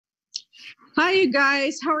Hi, you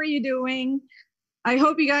guys. How are you doing? I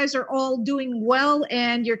hope you guys are all doing well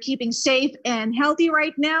and you're keeping safe and healthy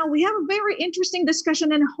right now. We have a very interesting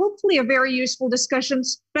discussion and hopefully a very useful discussion,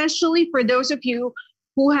 especially for those of you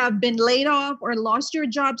who have been laid off or lost your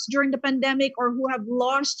jobs during the pandemic or who have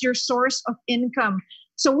lost your source of income.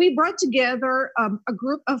 So, we brought together a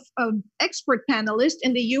group of expert panelists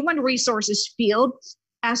in the human resources field,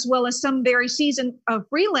 as well as some very seasoned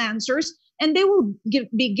freelancers, and they will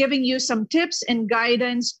be giving you some tips and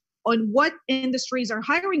guidance on what industries are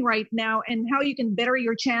hiring right now and how you can better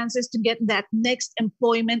your chances to get that next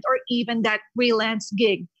employment or even that freelance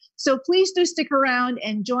gig. So please do stick around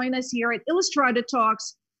and join us here at Illustrata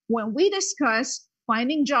Talks when we discuss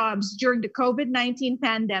finding jobs during the COVID-19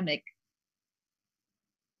 pandemic.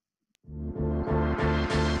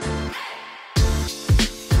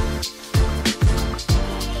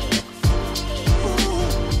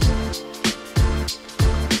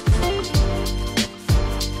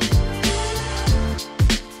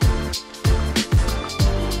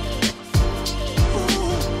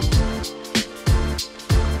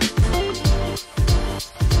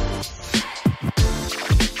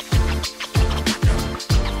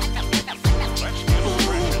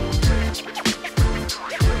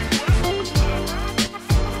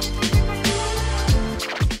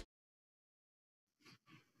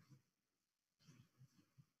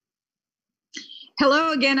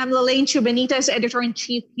 Hello again, I'm Lalaine Chu-Benitez,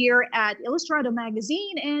 Editor-in-Chief here at Illustrata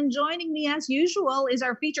Magazine, and joining me as usual is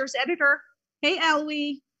our features editor. Hey,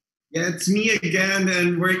 Alwee. Yeah, it's me again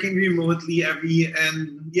and working remotely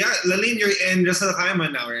Lalaine, you're in Ras Al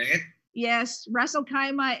Khaimah now, right? Yes, Ras Al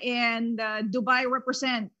Khaimah and Dubai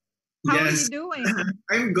represent. How are you doing?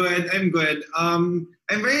 I'm good. I'm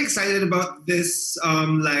very excited about this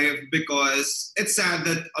live because it's sad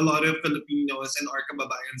that a lot of Filipinos and our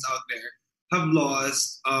kababayans out there have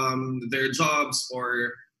lost their jobs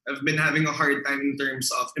or have been having a hard time in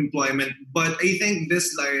terms of employment. But I think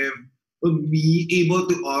this live will be able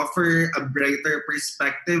to offer a brighter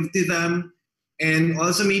perspective to them and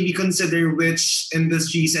also maybe consider which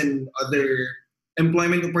industries and other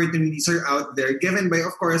employment opportunities are out there, given by,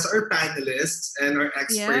 of course, our panelists and our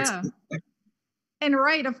experts. Yeah. And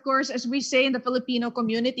right, of course, as we say in the Filipino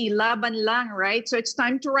community, laban lang, right? So it's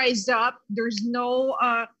time to rise up. There's no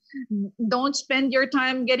don't spend your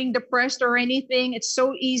time getting depressed or anything. It's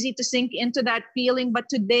so easy to sink into that feeling. But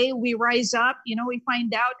today we rise up, we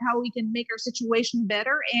find out how we can make our situation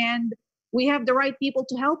better, and we have the right people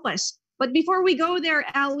to help us. But before we go there,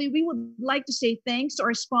 Alwee, we would like to say thanks to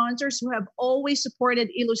our sponsors who have always supported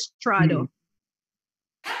Illustrado.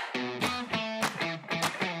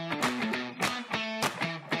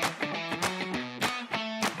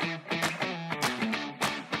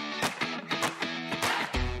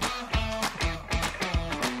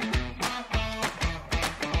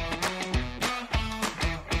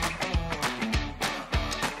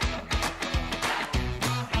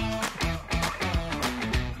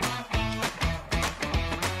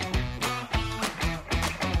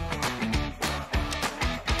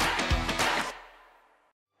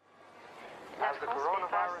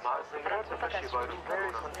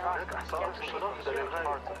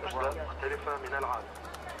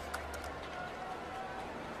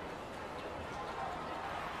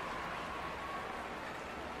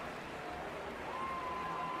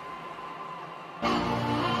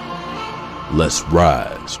 Let's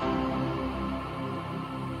rise.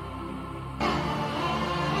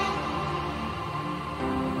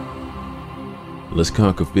 Let's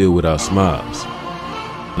conquer fear with our smiles,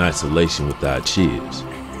 and isolation with our cheers.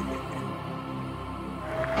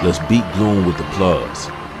 Let's beat gloom with applause.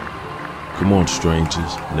 Come on,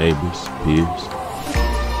 strangers, neighbors, peers.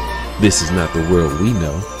 This is not the world we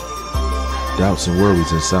know. Doubts and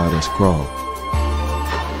worries inside us crawl.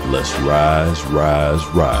 Let's rise, rise,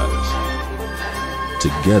 rise.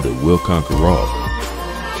 Together we'll conquer all.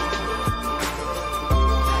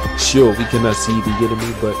 Sure, we cannot see the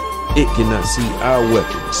enemy, but it cannot see our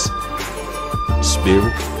weapons.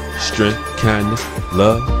 Spirit, strength, kindness,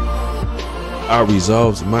 love. Our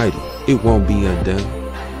resolve's mighty, it won't be undone.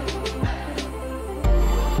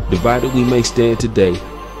 Divided we may stand today,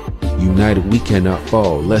 united we cannot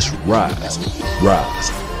fall. Let's rise,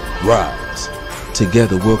 rise, rise.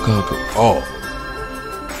 Together we'll conquer all.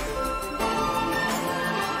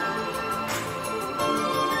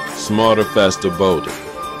 Smarter, faster, bolder.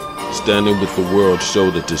 Standing with the world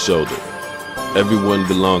shoulder to shoulder. Everyone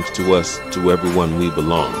belongs to us, to everyone we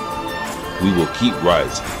belong. We will keep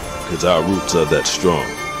rising, cause our roots are that strong.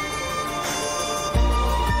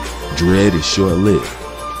 Dread is short-lived,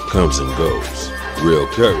 comes and goes. Real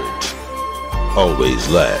courage always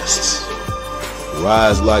lasts.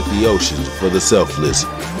 Rise like the oceans for the selfless,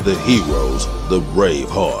 the heroes, the brave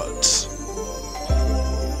hearts.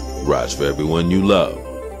 Rise for everyone you love,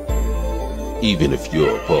 even if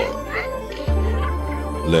you're apart.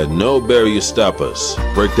 Let no barrier stop us.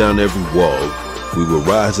 Break down every wall. We will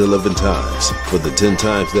rise 11 times. For the 10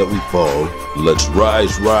 times that we fall, let's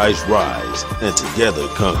rise, rise, rise, and together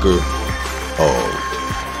conquer all.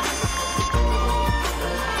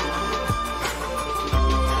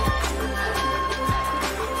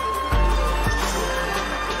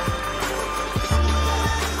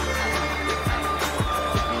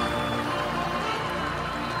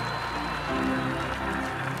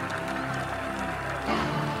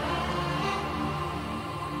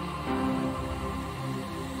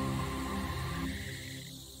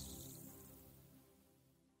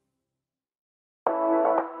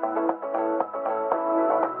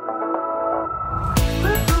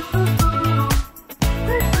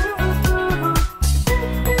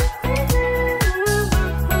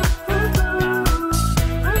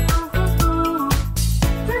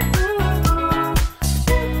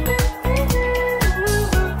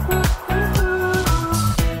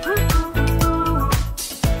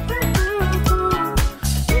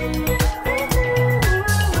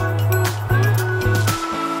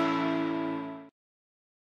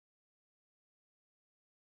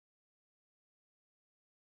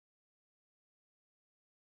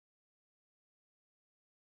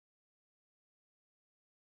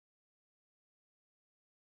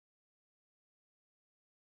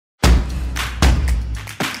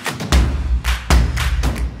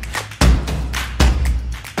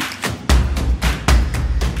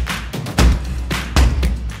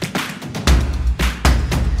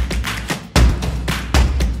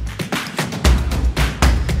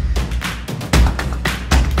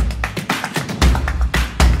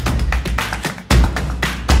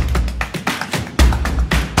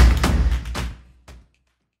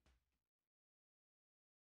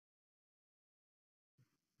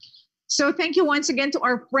 So thank you once again to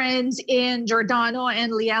our friends in Giordano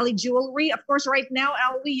and Leali Jewelry. Of course, right now,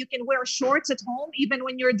 Alwee, you can wear shorts at home, even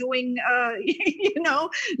when you're doing,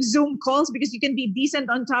 Zoom calls, because you can be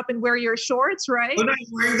decent on top and wear your shorts, right? Oh, no, I'm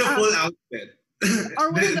wearing the full outfit.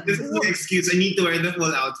 This is my excuse. I need to wear the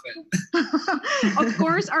full outfit. Of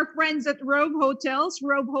course, our friends at Robe Hotels.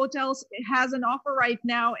 Robe Hotels has an offer right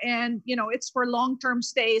now, and it's for long-term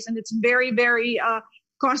stays, and it's very, very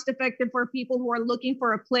cost-effective for people who are looking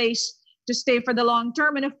for a place to stay for the long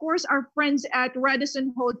term. And of course, our friends at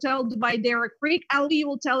Radisson Hotel Dubai Dairy Creek. Alwee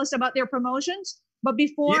will tell us about their promotions. But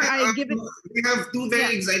before I give it... We have two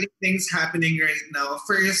very exciting things happening right now.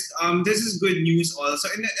 First, this is good news also,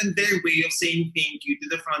 and their way of saying thank you to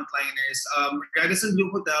the frontliners. Radisson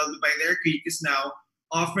Blue Hotel Dubai Dairy Creek is now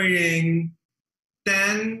offering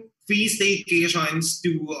 10 free staycations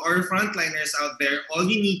to our frontliners out there. All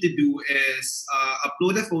you need to do is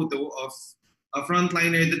upload a photo of a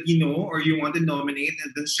frontliner that you know or you want to nominate,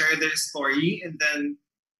 and then share their story, and then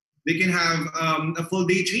they can have a full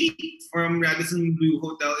day treat from Radisson Blue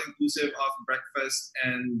Hotel, inclusive of breakfast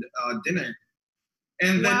and dinner.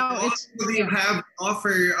 And then also they have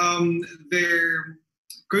offer their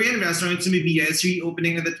Korean restaurant Sumibia is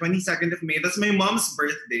reopening on the 22nd of May. That's my mom's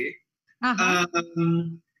birthday.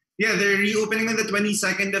 They're reopening on the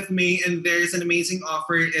 22nd of May, and there's an amazing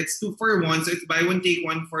offer. It's 2 for 1, so it's buy one, take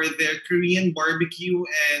one for their Korean barbecue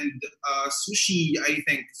and sushi,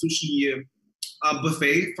 sushi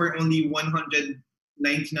buffet for only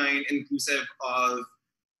 $199, inclusive of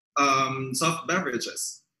soft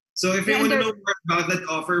beverages. So if you want to know more about that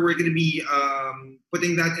offer, we're going to be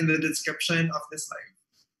putting that in the description of this live.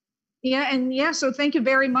 So thank you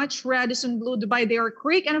very much, Radisson Blue Dubai Dairy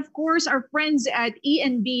Creek. And of course, our friends at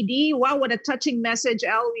ENBD. Wow, what a touching message,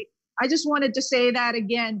 Alwee. I just wanted to say that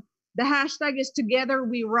again. The hashtag is Together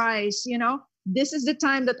We Rise. This is the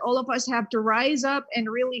time that all of us have to rise up and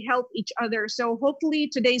really help each other. So hopefully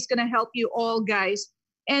today's going to help you all, guys.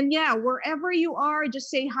 And wherever you are, just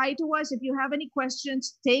say hi to us. If you have any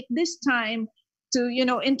questions, take this time to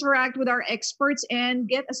interact with our experts and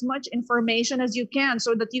get as much information as you can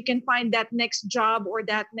so that you can find that next job or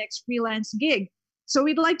that next freelance gig. So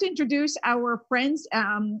we'd like to introduce our friends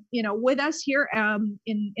with us here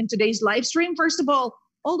in today's live stream. First of all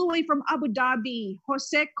the way from Abu Dhabi,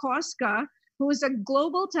 Jose Koska, who is a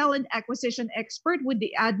global talent acquisition expert with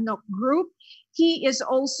the ADNOC Group. He is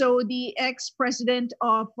also the ex-president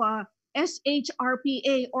of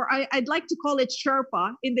SHRPA, or I'd like to call it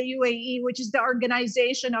Sherpa in the UAE, which is the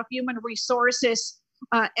Organization of Human Resources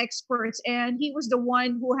Experts. And he was the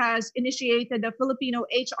one who has initiated the Filipino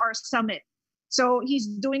HR Summit. So he's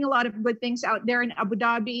doing a lot of good things out there in Abu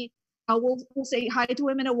Dhabi. we'll say hi to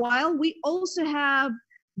him in a while. We also have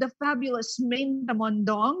the fabulous Mayne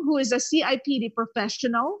Tamondong, who is a CIPD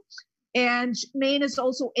professional. And Mayne is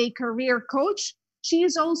also a career coach. She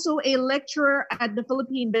is also a lecturer at the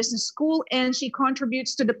Philippine Business School, and she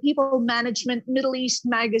contributes to the People Management Middle East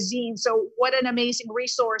magazine. So what an amazing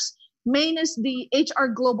resource. Mayne is the HR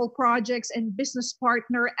Global Projects and Business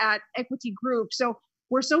Partner at Equiti Group. So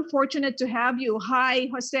we're so fortunate to have you. Hi,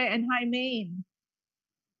 Jose, and hi, Mayne.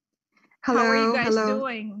 Hello. How are you guys hello.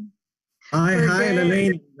 doing? Hi, We're hi, good.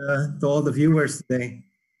 Lalaine, to all the viewers today.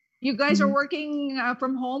 You guys are working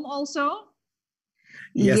from home also?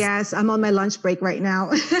 Yes, I'm on my lunch break right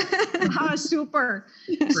now. Super.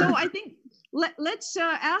 So I think let's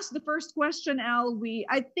ask the first question, Alwee.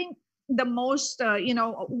 I think the most,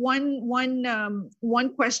 one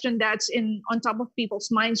question that's on top of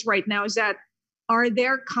people's minds right now is that, are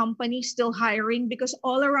there companies still hiring? Because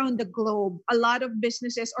all around the globe, a lot of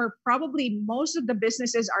businesses, or probably most of the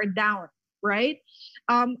businesses, are down, right?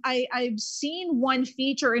 I've seen one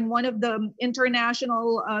feature in one of the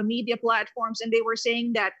international media platforms, and they were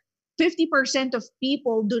saying that 50% of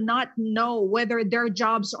people do not know whether their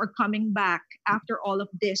jobs are coming back after all of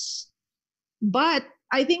this. But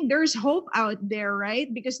I think there's hope out there,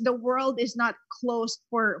 right? Because the world is not closed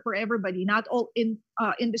for everybody. Not all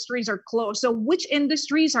industries are closed. So which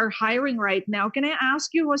industries are hiring right now? Can I ask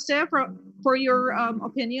you, Jose, for your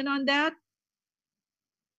opinion on that?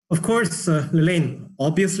 Of course, Lalaine,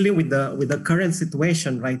 obviously with the current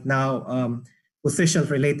situation right now,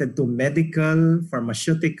 positions related to medical,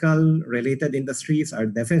 pharmaceutical related industries are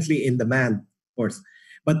definitely in demand, of course.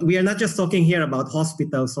 But we are not just talking here about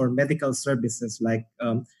hospitals or medical services like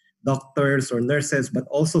doctors or nurses, but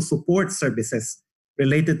also support services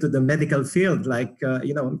related to the medical field, like,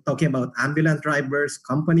 talking about ambulance drivers,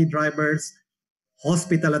 company drivers,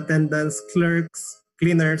 hospital attendants, clerks,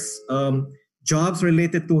 cleaners, jobs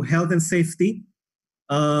related to health and safety.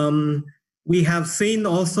 We have seen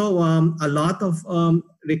also a lot of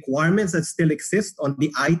requirements that still exist on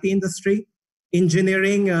the IT industry,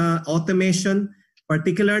 engineering, automation,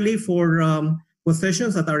 particularly for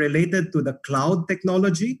positions that are related to the cloud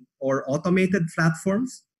technology or automated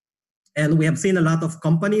platforms. And we have seen a lot of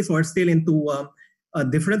companies who are still into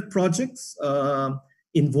different projects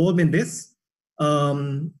involved in this.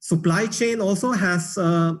 Supply chain also has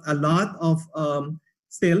a lot of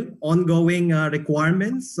still ongoing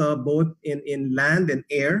requirements, both in land and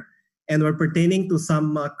air, and were pertaining to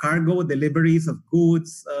some cargo deliveries of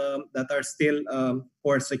goods that are still, of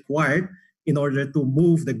course, required in order to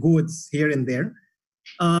move the goods here and there.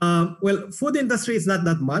 Well, food industry is not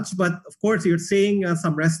that much, but of course, you're seeing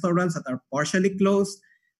some restaurants that are partially closed.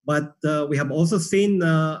 But we have also seen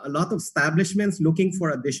a lot of establishments looking for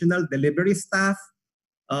additional delivery staff,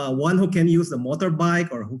 one who can use the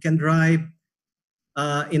motorbike or who can drive.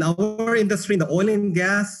 In our industry, in the oil and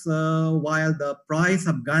gas, while the price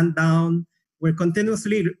have gone down, we're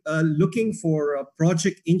continuously looking for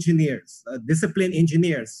project engineers, discipline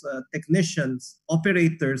engineers, technicians,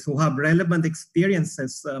 operators who have relevant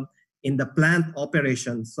experiences in the plant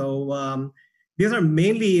operation. So these are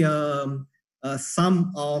mainly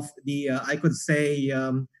some of the, I could say,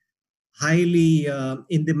 highly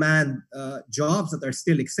in-demand jobs that are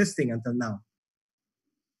still existing until now.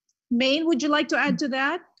 Mayne, would you like to add to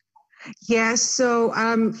that? Yes. So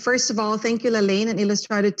first of all, thank you, Lalaine and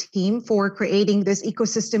Illustrated team, for creating this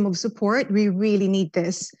ecosystem of support. We really need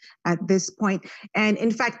this at this point. And in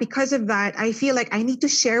fact, because of that, I feel like I need to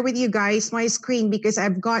share with you guys my screen, because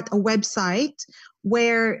I've got a website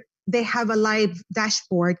where they have a live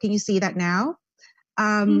dashboard. Can you see that now?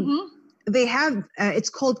 They have, it's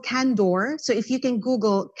called Candor. So if you can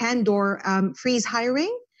Google Candor freeze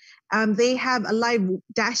hiring, they have a live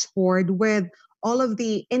dashboard with all of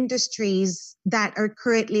the industries that are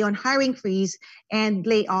currently on hiring freeze and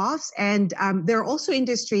layoffs. And there are also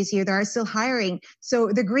industries here that are still hiring.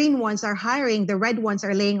 So the green ones are hiring, the red ones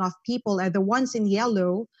are laying off people, and the ones in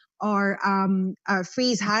yellow are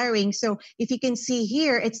freeze hiring. So if you can see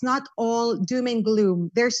here, it's not all doom and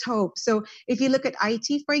gloom. There's hope. So if you look at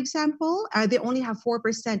IT, for example, they only have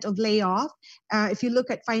 4% of layoff. If you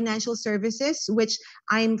look at financial services, which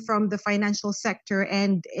I'm from the financial sector,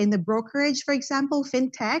 and in the brokerage, for example,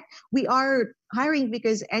 fintech, we are hiring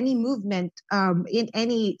because any movement in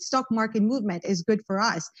any stock market movement is good for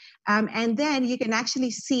us. And then you can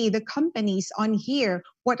actually see the companies on here.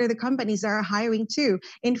 What are the companies that are hiring too?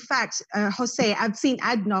 In fact, Jose, I've seen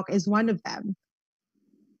ADNOC is one of them.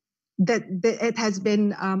 That it has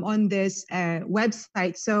been on this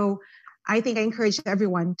website. So I think I encourage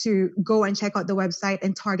everyone to go and check out the website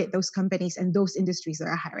and target those companies and those industries that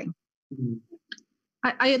are hiring.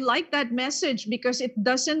 I like that message because it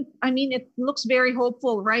doesn't, I mean, it looks very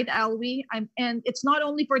hopeful, right, Alwee? And it's not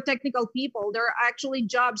only for technical people, there are actually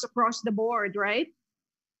jobs across the board, right?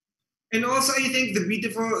 And also, I think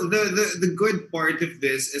the good part of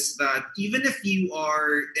this is that even if you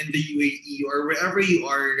are in the UAE or wherever you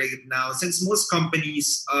are right now, since most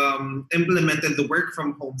companies implemented the work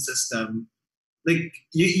from home system, like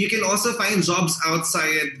you can also find jobs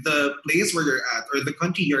outside the place where you're at or the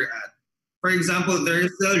country you're at. For example, they're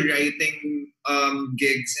still writing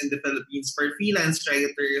gigs in the Philippines for freelance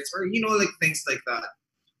writers or like things like that.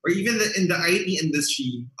 Or even in the IT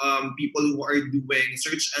industry, people who are doing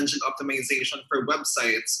search engine optimization for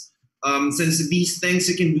websites. Since these things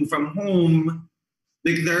you can do from home,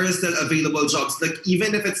 like there are still available jobs. Like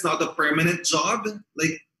even if it's not a permanent job,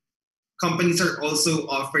 like companies are also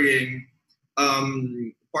offering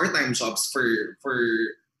part-time jobs for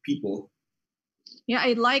people. Yeah,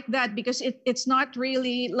 I like that because it's not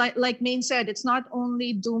really like Mayne said, it's not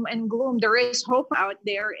only doom and gloom. There is hope out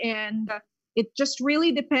there, and it just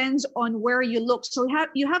really depends on where you look. So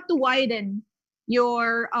you have to widen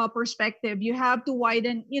your perspective. You have to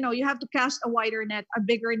widen, you have to cast a wider net, a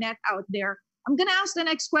bigger net out there. I'm going to ask the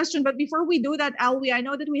next question, but before we do that, Alwee, I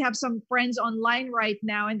know that we have some friends online right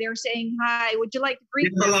now, and they're saying hi. Would you like to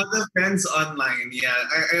greet them? A lot of friends online, yeah.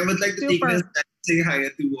 I would like to take this time to say hi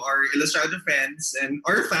to our Illustrator friends and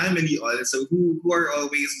our family also, who are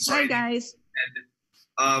always joining. Hi, guys.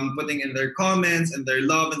 And putting in their comments and their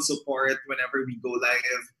love and support whenever we go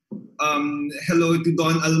live. Hello to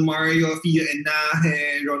Don Almario, Fia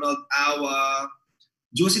Enaje, Ronald Awa,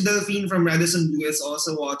 Josie Delphine from Radisson Blue is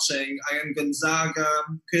also watching. Ian Gonzaga,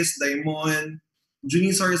 Chris Daymon, Junie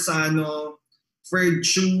Sorsano, Fred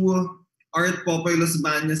Chu, Art Popoy Los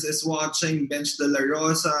Baños is watching. Bench de la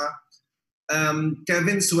Rosa,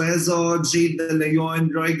 Kevin Suezo, Jade De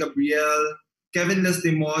Leon, Roy Gabriel, Kevin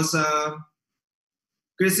Lastimosa,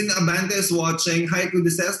 Christine Abante is watching. Haiku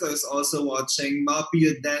De Sesto is also watching.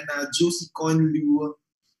 Mapio Dena, Josie Conlu,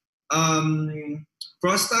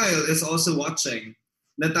 Frostyle is also watching.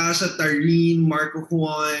 Natasha Tarin, Marco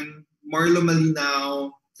Juan, Marlo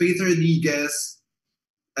Malinao, Faith Rodriguez,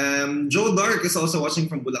 Joe Dark is also watching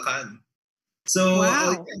from Bulacan. So,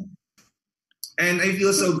 wow. And I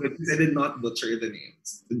feel so good because I did not butcher the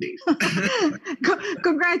names today.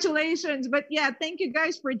 Congratulations. But yeah, thank you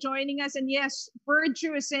guys for joining us. And yes,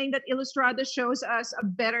 Virtue is saying that Illustrada shows us a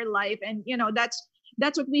better life. And,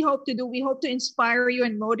 that's what we hope to do. We hope to inspire you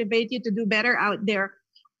and motivate you to do better out there.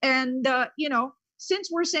 And,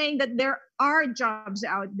 since we're saying that there are jobs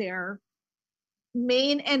out there,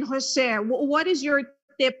 Mayne and Jose, what is your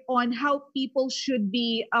tip on how people should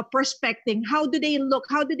be prospecting? How do they look?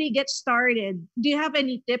 How do they get started? Do you have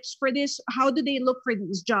any tips for this? How do they look for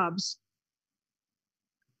these jobs?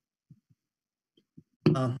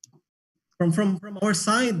 From our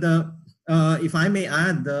side, if I may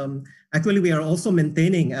add, actually we are also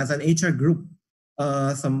maintaining as an HR group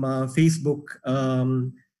some Facebook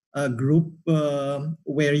group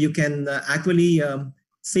where you can actually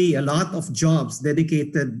see a lot of jobs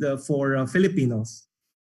dedicated for Filipinos.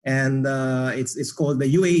 And it's called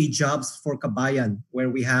the UAE Jobs for Kabayan, where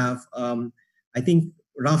we have, I think,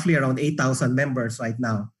 roughly around 8,000 members right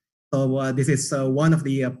now. So this is one of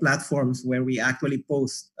the platforms where we actually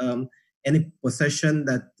post any position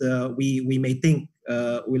that we may think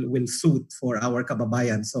will suit for our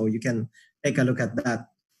kababayan. So you can take a look at that.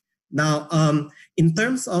 Now, in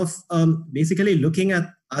terms of basically looking at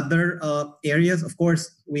other areas, of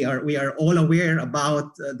course, we are all aware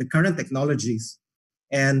about the current technologies.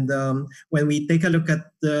 And when we take a look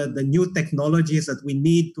at the new technologies that we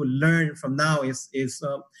need to learn from now is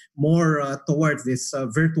more towards this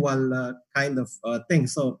virtual kind of thing.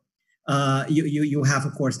 So you have,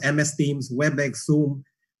 of course, MS Teams, WebEx, Zoom,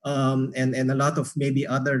 and a lot of maybe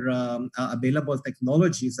other available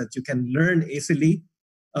technologies that you can learn easily.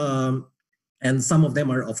 And some of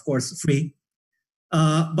them are, of course, free.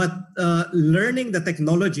 But learning the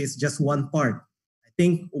technology is just one part. I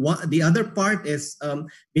think the other part is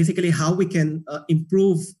basically how we can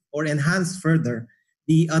improve or enhance further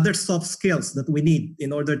the other soft skills that we need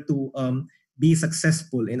in order to be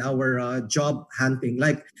successful in our job hunting.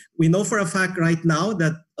 Like we know for a fact right now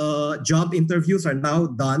that job interviews are now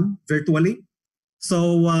done virtually.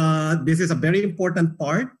 So this is a very important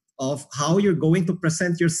part of how you're going to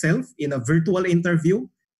present yourself in a virtual interview.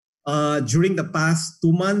 During the past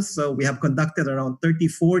 2 months, we have conducted around 30,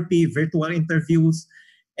 40 virtual interviews,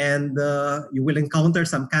 and you will encounter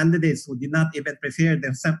some candidates who did not even prepare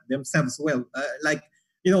themselves well. Like,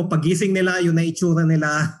 pagising nila, yung naitsura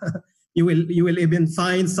nila. You will even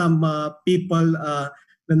find some people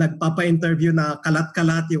na nagpapa-interview na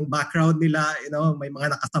kalat-kalat yung background nila, may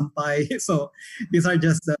mga nakasampay. So these are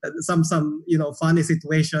just some funny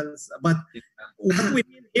situations. But what we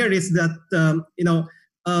mean here is that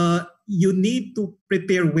you need to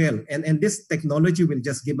prepare well, and this technology will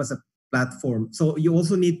just give us a platform. So you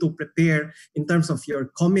also need to prepare in terms of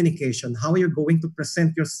your communication, how you're going to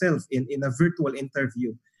present yourself in a virtual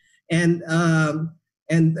interview. And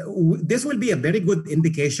this will be a very good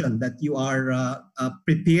indication that you are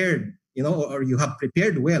prepared, or you have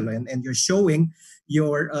prepared well, and you're showing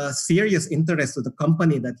your serious interest to the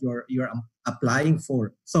company that you're applying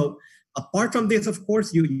for. So apart from this, of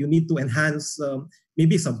course, you need to enhance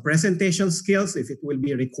maybe some presentation skills if it will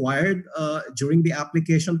be required during the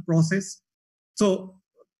application process. So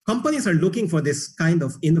companies are looking for this kind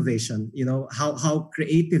of innovation, how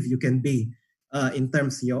creative you can be in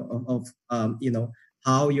terms of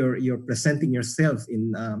how you're presenting yourself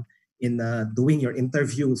in doing your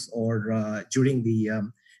interviews or during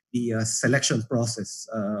the selection process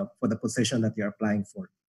for the position that you're applying for.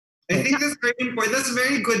 I think that's very important. That's a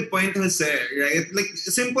very good point, Jose, right? Like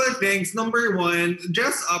simple things. Number one,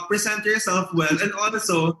 dress up, present yourself well, and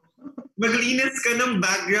also maglinis ka ng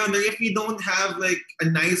background. Or if you don't have like a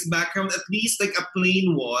nice background, at least like a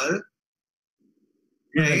plain wall,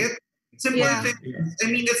 right? Simple things. I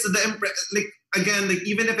mean, it's again,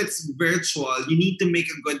 even if it's virtual, you need to make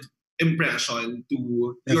a good impression to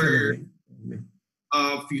your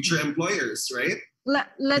future employers, right?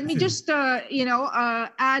 Let me just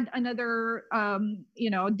add another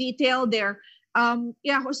detail there.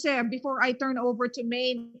 Jose, before I turn over to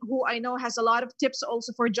Mayne, who I know has a lot of tips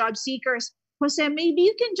also for job seekers. Jose, maybe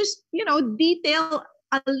you can just detail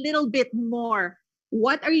a little bit more.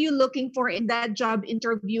 What are you looking for in that job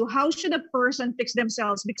interview? How should a person fix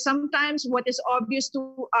themselves? Because sometimes what is obvious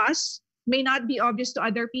to us may not be obvious to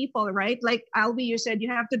other people, right? Like Alwee, you said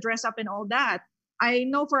you have to dress up and all that. I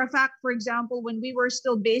know for a fact, for example, when we were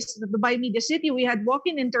still based at the Dubai Media City, we had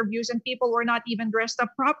walk-in interviews and people were not even dressed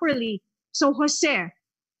up properly. So Jose,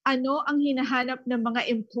 ano ang hinahanap ng mga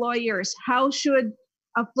employers? How should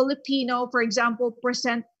a Filipino, for example,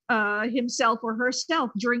 present himself or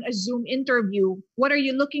herself during a Zoom interview? What are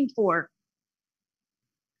you looking for?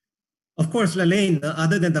 Of course, Lalaine,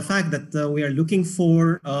 other than the fact that we are looking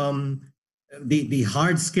for the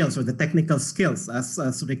hard skills or the technical skills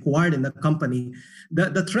as required in the company,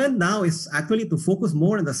 the trend now is actually to focus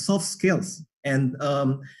more on the soft skills. And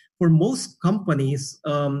for most companies,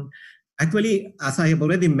 actually, as I have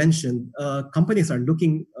already mentioned, companies are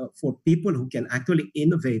looking for people who can actually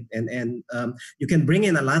innovate and you can bring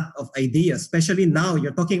in a lot of ideas, especially now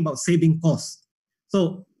you're talking about saving costs.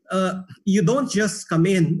 So you don't just come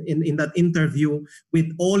in that interview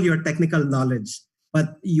with all your technical knowledge,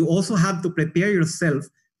 but you also have to prepare yourself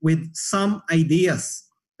with some ideas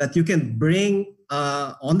that you can bring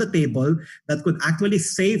on the table that could actually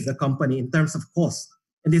save the company in terms of cost.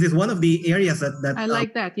 And this is one of the areas that I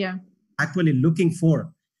like that, yeah. Actually looking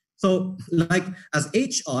for. So like as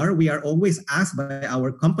HR, we are always asked by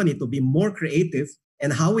our company to be more creative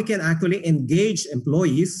and how we can actually engage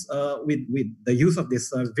employees with the use of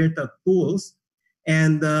these virtual tools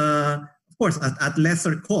and of course at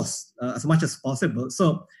lesser cost as much as possible.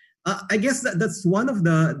 So I guess that's one of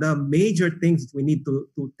the major things that we need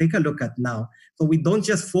to take a look at now. So we don't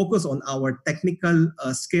just focus on our technical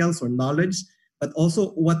skills or knowledge, but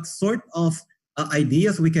also what sort of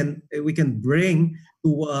ideas we can bring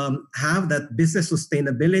to have that business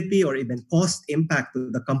sustainability or even cost impact to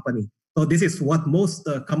the company. So this is what most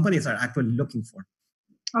companies are actually looking for.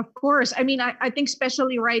 Of course. I mean, I think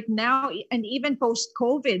especially right now and even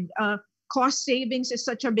post-COVID, cost savings is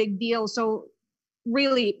such a big deal. So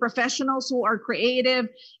really professionals who are creative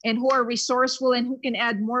and who are resourceful and who can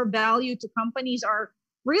add more value to companies are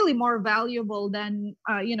really more valuable than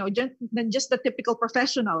just the typical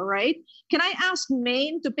professional, right? Can I ask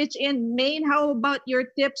Mayne to pitch in? Mayne, how about your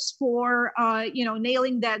tips for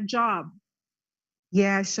nailing that job?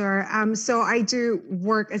 Yeah, sure. So I do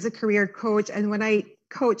work as a career coach, and when I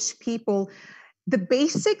coach people, the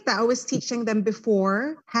basic that I was teaching them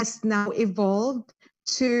before has now evolved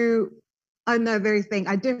to another thing,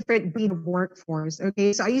 a different breed of workforce.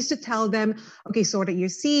 Okay, so I used to tell them, okay, sort out your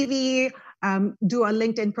CV, do a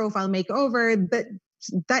LinkedIn profile makeover, but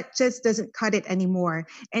that just doesn't cut it anymore.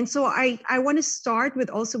 And so I want to start with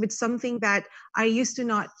something that I used to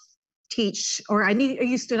not teach, or I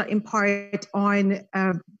used to not impart on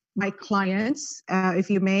my clients, if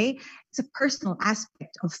you may. It's a personal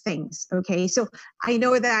aspect of things, okay? So I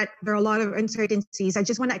know that there are a lot of uncertainties. I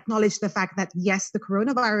just want to acknowledge the fact that, yes, the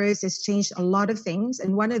coronavirus has changed a lot of things.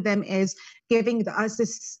 And one of them is giving us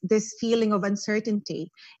this feeling of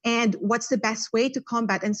uncertainty. And what's the best way to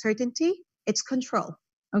combat uncertainty? It's control,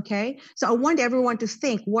 okay? So I want everyone to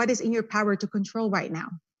think, what is in your power to control right now?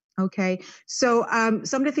 Okay, so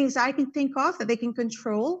some of the things I can think of that they can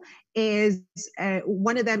control is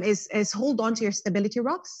one of them is hold on to your stability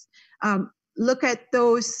rocks. Look at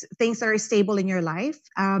those things that are stable in your life.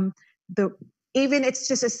 Even it's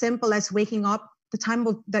just as simple as waking up, the time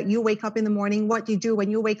that you wake up in the morning, what you do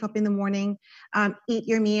when you wake up in the morning, eat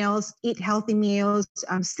your meals, eat healthy meals,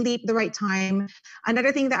 sleep the right time.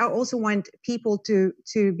 Another thing that I also want people to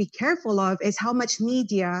be careful of is how much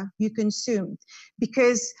media you consume,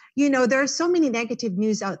 because there are so many negative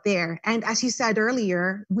news out there. And as you said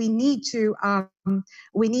earlier, we need to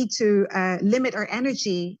limit our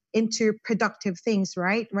energy into productive things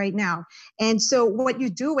right now. And so what you're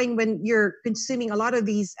doing when you're consuming a lot of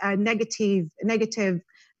these negative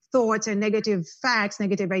thoughts and negative facts,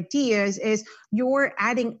 negative ideas, is you're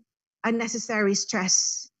adding unnecessary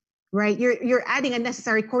stress, right? You're adding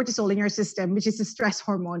unnecessary cortisol in your system, which is a stress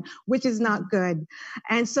hormone, which is not good.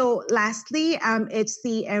 And so lastly, it's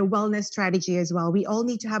the wellness strategy as well. We all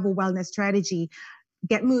need to have a wellness strategy.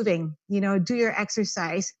 Get moving, do your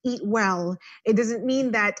exercise, eat well. It doesn't mean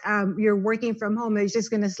that you're working from home, it's just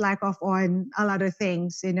going to slack off on a lot of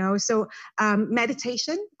things, So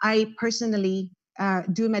meditation, I personally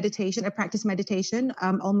do meditation. I practice meditation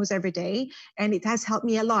almost every day, and it has helped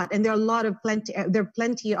me a lot. And there are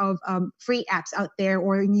plenty of free apps out there,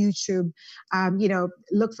 or on YouTube.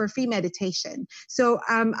 Look for free meditation. So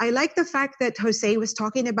I like the fact that Jose was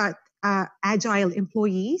talking about agile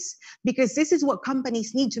employees, because this is what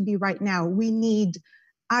companies need to be right now. We need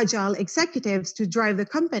agile executives to drive the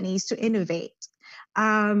companies to innovate.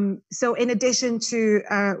 So in addition to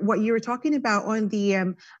what you were talking about on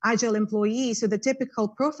the agile employees, so the typical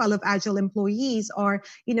profile of agile employees are,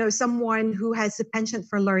 someone who has a penchant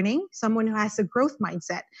for learning, someone who has a growth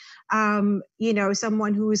mindset,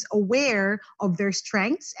 someone who is aware of their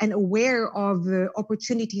strengths and aware of the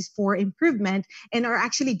opportunities for improvement and are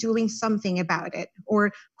actually doing something about it,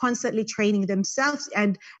 or constantly training themselves.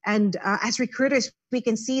 And as recruiters, we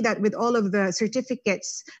can see that with all of the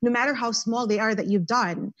certificates, no matter how small they are that you've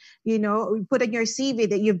done, put on your CV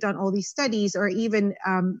that you've done all these studies, or even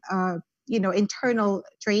internal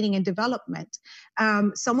training and development.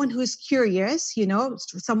 Someone who's curious,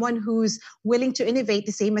 someone who's willing to innovate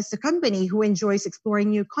the same as the company, who enjoys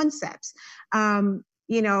exploring new concepts. There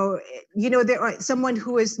are someone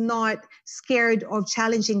who is not scared of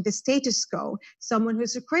challenging the status quo, someone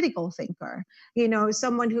who's a critical thinker,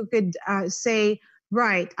 someone who could say,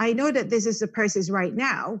 right, I know that this is the process right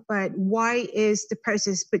now, but why is the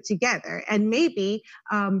process put together? And maybe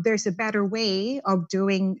there's a better way of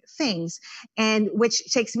doing things. And which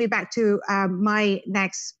takes me back to my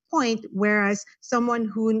next point, whereas someone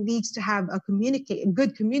who needs to have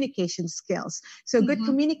good communication skills. So good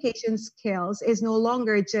communication skills is no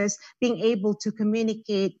longer just being able to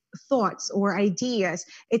communicate thoughts or ideas.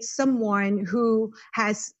 It's someone who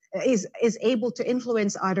is able to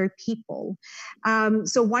influence other people.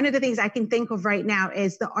 So one of the things I can think of right now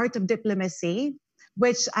is the art of diplomacy,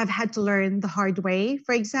 which I've had to learn the hard way,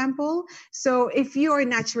 for example. So if you are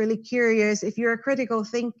naturally curious, if you're a critical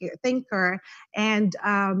thinker, and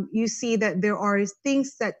you see that there are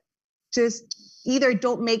things that just either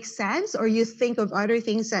don't make sense, or you think of other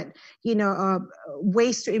things that,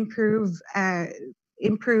 ways to improve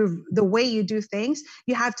the way you do things,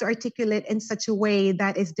 you have to articulate in such a way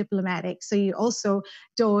that is diplomatic. So you also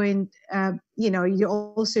don't,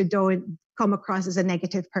 come across as a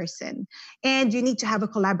negative person. And you need to have a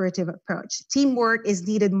collaborative approach. Teamwork is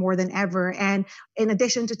needed more than ever. And in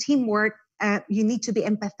addition to teamwork, you need to be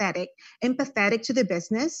empathetic to the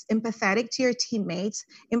business, empathetic to your teammates,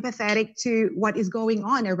 empathetic to what is going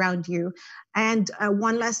on around you. And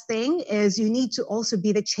one last thing is you need to also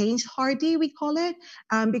be the change hardy, we call it,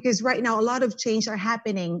 because right now a lot of change are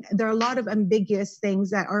happening. There are a lot of ambiguous things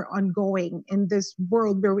that are ongoing in this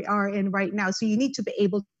world where we are in right now. So you need to be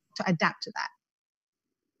able to adapt to that.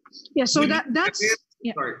 Yeah, so that's...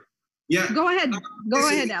 Yeah. Sorry. Yeah. Go ahead,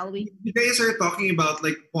 Alwee. You guys are talking about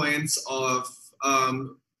points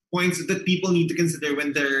that people need to consider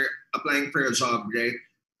when they're applying for a job, right?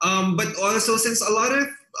 But also, since a lot of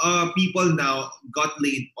people now got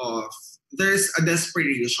laid off, there's a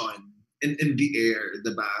desperation in the air,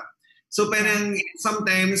 diba? So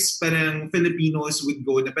sometimes Filipinos would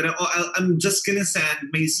go na I'm just gonna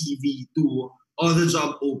send my CV to all the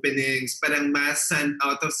job openings, parang mass sent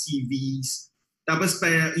out of CVs. Tapos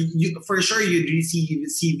parang, for sure you'd receive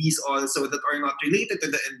CVs also that are not related to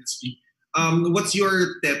the industry. What's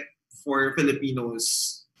your tip for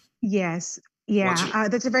Filipinos? Yes. Yeah,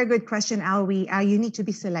 that's a very good question, Alwee. You need to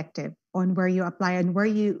be selective on where you apply and where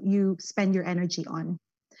you spend your energy on.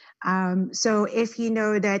 So if you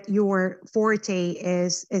know that your forte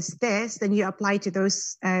is this, then you apply to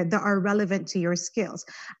those that are relevant to your skills.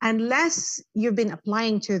 Unless you've been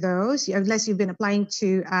applying to those, unless you've been applying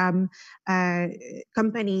to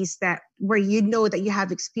companies where you know that you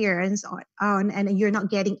have experience on and you're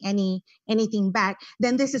not getting anything back,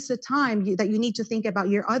 then this is the time that you need to think about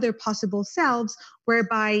your other possible selves,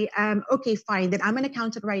 whereby, okay, fine, then I'm an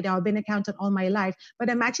accountant right now. I've been an accountant all my life,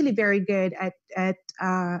 but I'm actually very good at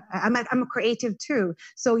I'm a creative too.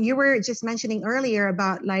 So you were just mentioning earlier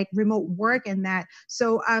about like remote work and that.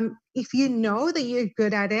 So if you know that you're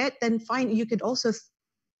good at it, then fine, you could also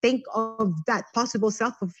think of that possible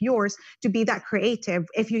self of yours to be that creative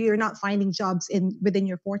if you're not finding jobs within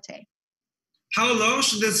your forte. How long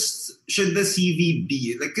should the CV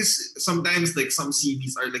be? Like, cause sometimes like some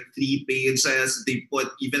CVs are like 3 pages. They put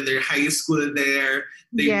even their high school there.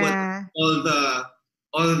 They put all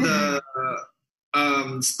the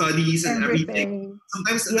studies and everything.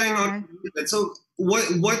 Sometimes they're not good. So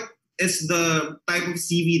what is the type of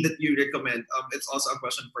CV that you recommend? It's also a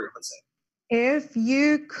question for Jose. If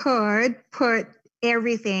you could put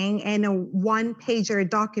everything in a 1-pager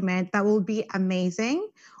document, that will be amazing,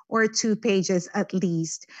 or 2 pages at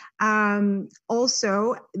least.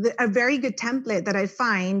 Also, a very good template that I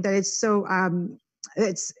find that is so,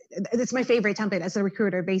 it's my favorite template as a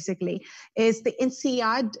recruiter, basically, is the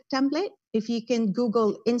INSEAD template. If you can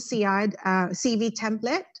Google INSEAD CV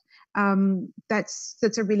template,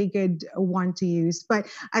 that's a really good one to use. But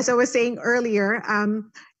as I was saying earlier,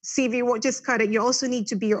 CV won't just cut it. You also need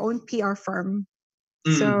to be your own PR firm.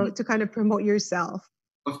 So to kind of promote yourself.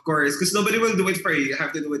 Of course, because nobody will do it for you. You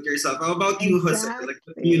have to do it yourself. How about you, Jose? Like,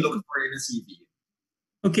 what do you look for in a CV?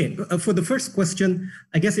 Okay, for the first question,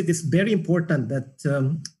 I guess it is very important that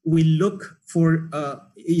we look for,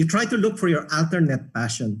 you try to look for your alternate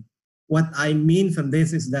passion. What I mean from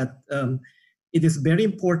this is that it is very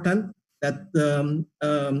important that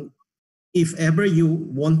if ever you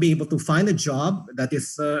won't be able to find a job that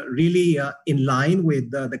is really in line with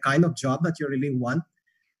the kind of job that you really want,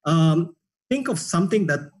 think of something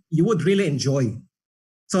that you would really enjoy.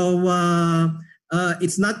 So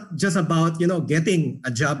it's not just about getting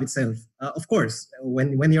a job itself. Of course,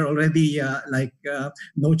 when you're already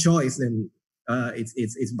no choice, then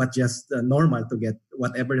it's but just normal to get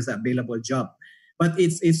whatever is available job. But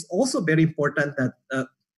it's also very important that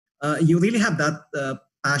you really have that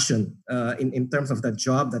passion in terms of the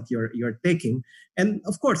job that you're taking, and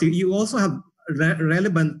of course you also have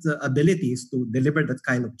relevant abilities to deliver that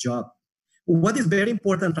kind of job. What is very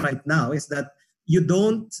important right now is that you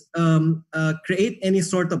don't create any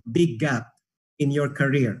sort of big gap in your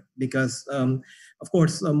career, because of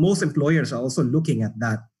course most employers are also looking at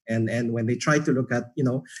that, and when they try to look at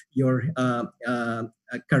your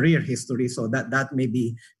career history, so that may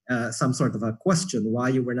be some sort of a question why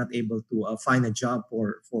you were not able to find a job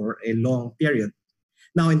for a long period.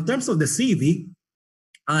 Now, in terms of the CV,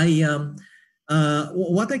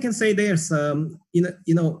 what I can say there is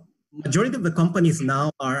majority of the companies now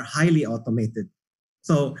are highly automated.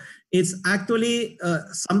 So it's actually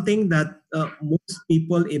something that most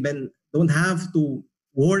people even don't have to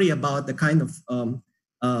worry about the kind of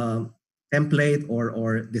template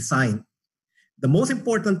or design. The most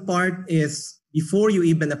important part is before you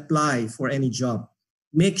even apply for any job,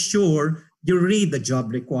 make sure you read the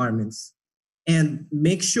job requirements and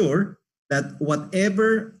make sure that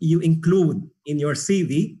whatever you include in your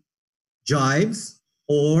CV jives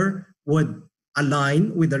or would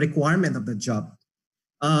align with the requirement of the job.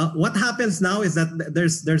 What happens now is that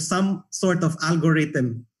there's some sort of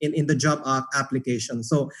algorithm in the job application.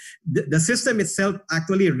 So the system itself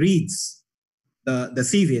actually reads the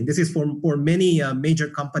CV, and this is for many major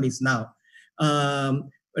companies now.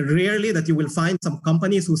 Rarely that you will find some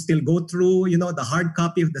companies who still go through the hard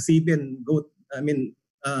copy of the CV and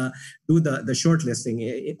do the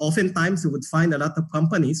shortlisting. Oftentimes you would find a lot of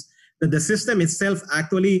companies that the system itself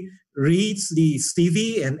actually reads the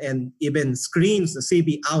CV and even screens the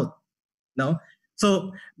CV out. No?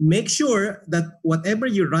 So make sure that whatever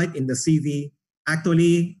you write in the CV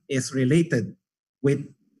actually is related with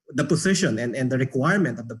the position and the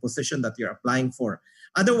requirement of the position that you're applying for.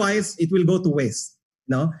 Otherwise, it will go to waste.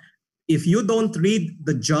 No? If you don't read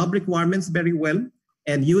the job requirements very well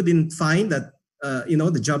and you didn't find that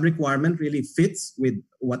the job requirement really fits with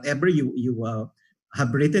whatever you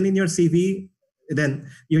have written in your CV, then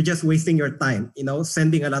you're just wasting your time,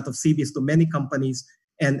 sending a lot of CVs to many companies,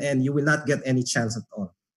 and you will not get any chance at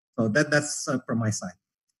all. So that's from my side.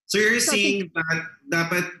 So you're saying that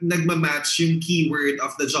dapat nagmamatch yung keyword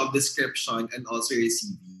of the job description and also your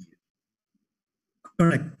CV.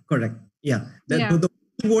 Correct. Yeah. The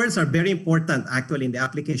keywords are very important actually in the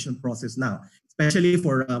application process now, especially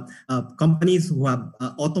for companies who have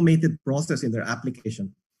automated process in their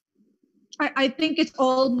application. I think it's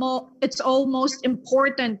almost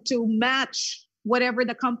important to match whatever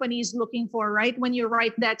the company is looking for, right? When you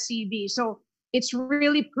write that CV. So it's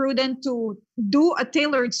really prudent to do a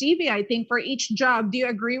tailored CV, I think, for each job. Do you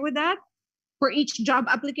agree with that? For each job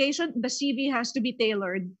application, the CV has to be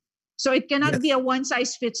tailored. So it cannot be a one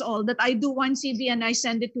size fits all, that I do one CV and I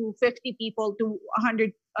send it to 50 people, to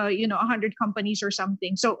 100, 100 companies or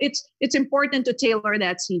something. So it's important to tailor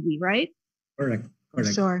that CV, right? Correct.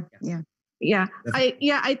 Sure. Yeah.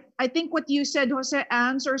 I think what you said, Jose,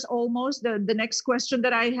 answers almost the next question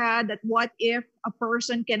that I had, that what if a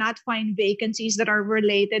person cannot find vacancies that are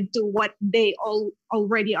related to what they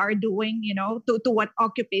already are doing, to what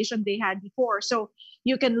occupation they had before. So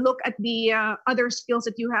you can look at the other skills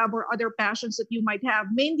that you have or other passions that you might have.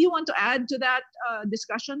 Mayne, do you want to add to that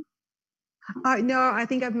discussion? No, I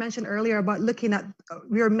think I've mentioned earlier about looking at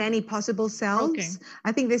your many possible selves. Okay.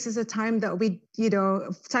 I think this is a time that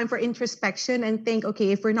time for introspection and think, okay,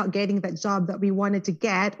 if we're not getting that job that we wanted to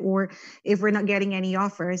get, or if we're not getting any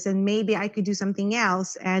offers, and maybe I could do something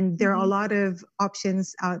else. And there are a lot of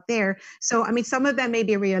options out there. So, I mean, some of them may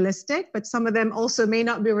be realistic, but some of them also may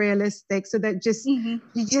not be realistic. So that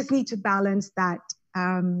you just need to balance that.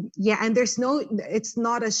 And there's no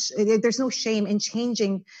shame in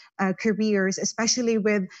changing careers, especially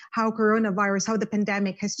with how the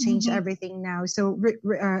pandemic has changed everything now. So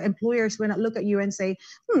employers will not look at you and say,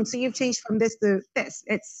 so you've changed from this to this.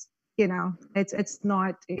 It's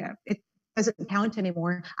not, it doesn't count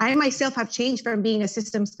anymore. I myself have changed from being a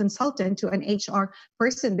systems consultant to an HR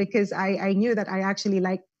person because I knew that I actually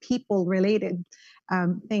like people related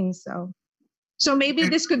things. So maybe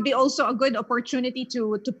this could be also a good opportunity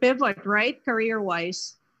to pivot, right?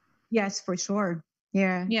 Career-wise. Yes, for sure.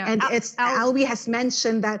 Yeah. And Alwee has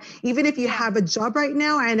mentioned that even if you have a job right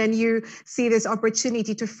now and then you see this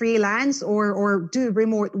opportunity to freelance or do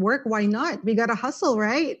remote work, why not? We got to hustle,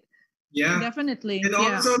 right? Yeah. Definitely. And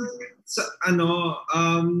also,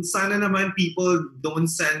 sana naman people don't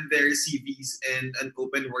send their CVs in an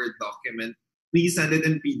open Word document. Please send it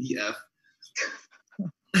in PDF.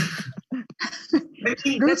 I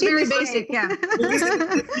mean, that's very basic,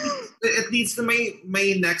 It leads to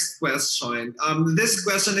my next question. This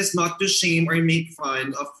question is not to shame or make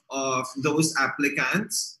fun of those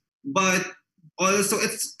applicants, but also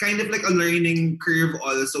it's kind of like a learning curve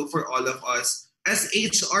also for all of us. As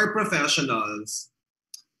HR professionals,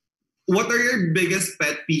 what are your biggest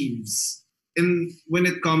pet peeves when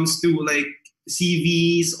it comes to like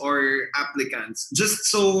CVs or applicants? Just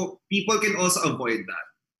so people can also avoid that.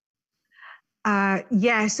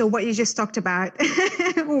 So what you just talked about,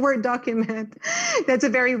 Word document, that's a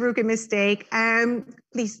very rookie mistake.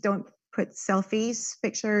 Please don't put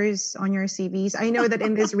pictures on your CVs. I know that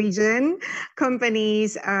in this region,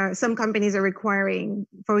 some companies are requiring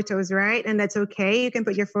photos, right? And that's okay. You can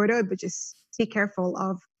put your photo, but just be careful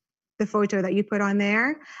of the photo that you put on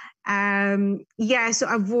there. So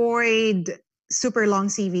avoid super long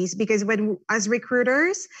CVs, because as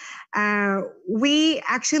recruiters, we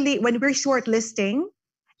actually, when we're shortlisting,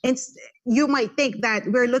 you might think that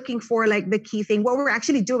we're looking for like the key thing. What we're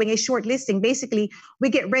actually doing is shortlisting. Basically, we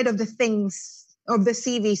get rid of the things of the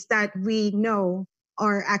CVs that we know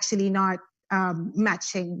are actually not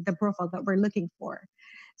matching the profile that we're looking for.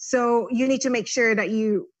 So you need to make sure that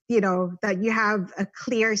you have a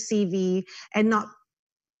clear CV and not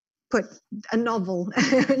put a novel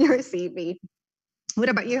on your CV. What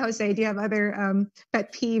about you, Jose? Do you have other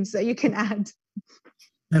pet peeves that you can add?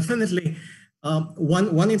 Definitely.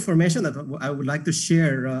 One information that I would like to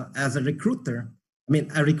share as a recruiter. I mean,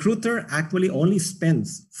 a recruiter actually only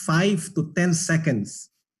spends 5 to 10 seconds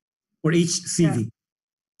for each CV,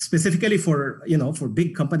 specifically for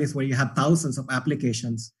big companies where you have thousands of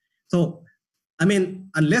applications. So, I mean,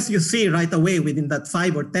 unless you see right away within that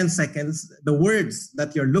 5 or 10 seconds the words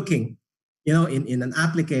that you're looking, in an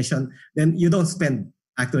application, then you don't spend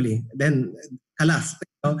actually. Then, alas,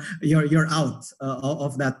 you're out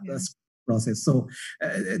of that process. So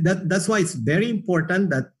that's why it's very important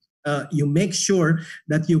that you make sure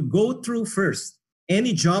that you go through first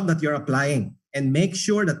any job that you're applying and make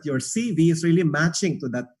sure that your CV is really matching to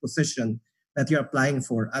that position that you're applying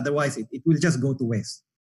for. Otherwise, it will just go to waste.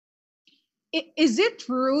 Is it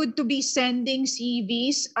rude to be sending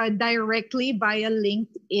CVs directly via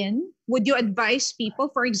LinkedIn? Would you advise people,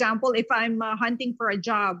 for example, if I'm hunting for a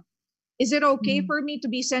job, is it okay for me to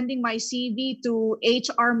be sending my CV to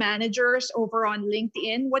HR managers over on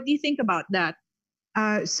LinkedIn? What do you think about that?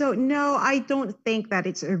 So no, I don't think that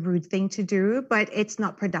it's a rude thing to do, but it's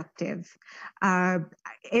not productive.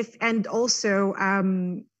 And also,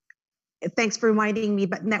 thanks for reminding me,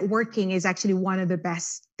 but networking is actually one of the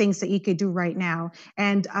best things that you could do right now.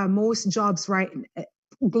 And most jobs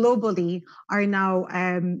globally are now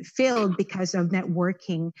filled because of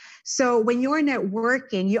networking. So when you're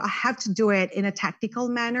networking, you have to do it in a tactical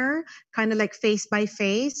manner, kind of like face by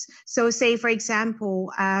face. So say, for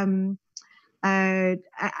example, there's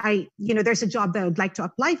a job that I would like to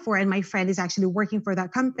apply for, and my friend is actually working for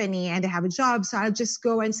that company and they have a job. So I'll just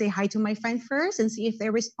go and say hi to my friend first and see if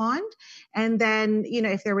they respond. And then,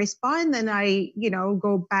 if they respond, then I,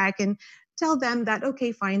 go back and tell them that,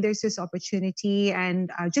 okay, fine, there's this opportunity,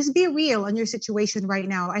 and just be real on your situation right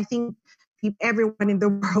now. I think everyone in the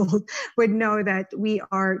world would know that we're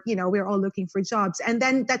all looking for jobs. And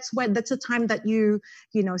then that's the time that you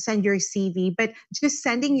send your CV. But just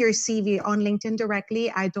sending your CV on LinkedIn directly,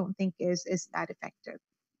 I don't think is that effective.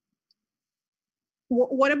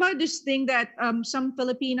 What about this thing that some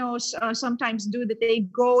Filipinos sometimes do, that they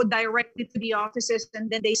go directly to the offices and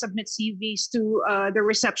then they submit CVs to the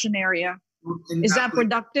reception area? Is that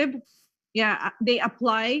productive? Yeah, they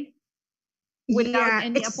apply without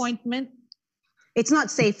any appointment. It's not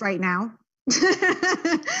safe right now.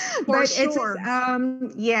 For sure.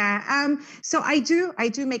 So I do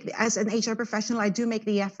make, as an HR professional, I do make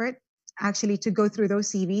the effort actually to go through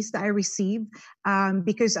those CVs that I receive,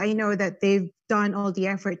 because I know that they've done all the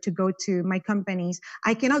effort to go to my companies.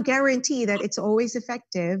 I cannot guarantee that it's always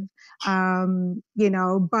effective, but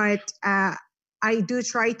I do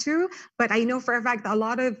try to. But I know for a fact that a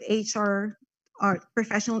lot of HR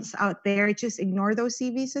professionals out there just ignore those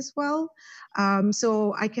CVs as well.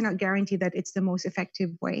 So I cannot guarantee that it's the most effective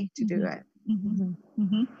way to do it.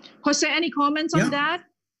 Jose, any comments on that?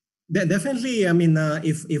 Definitely. I mean,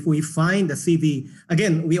 if we find a CV,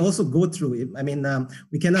 again, we also go through it. I mean,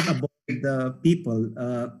 we cannot avoid the people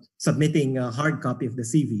submitting a hard copy of the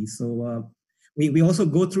CV. So we also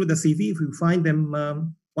go through the CV. If we find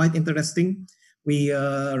them quite interesting, we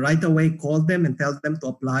right away call them and tell them to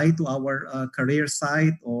apply to our career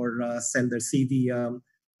site or send their CV,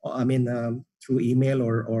 through email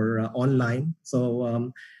or online.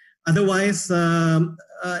 So otherwise,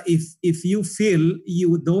 if you feel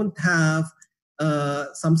you don't have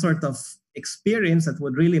some sort of experience that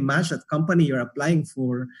would really match that company you're applying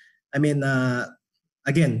for, I mean,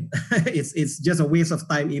 again, it's just a waste of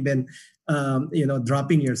time even,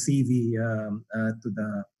 dropping your CV to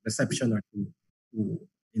the reception or to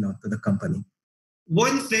the company.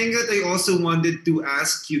 One thing that I also wanted to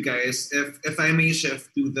ask you guys, if I may shift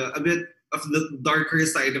to a bit of the darker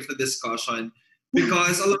side of the discussion,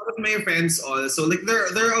 because a lot of my friends also, like there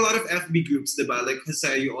are a lot of FB groups, diba? Like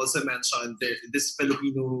Jose, you also mentioned this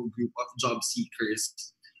Filipino group of job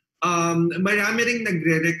seekers. Marami ring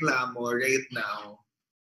nagre-reklamo right now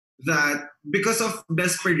that because of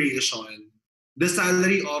desperation, the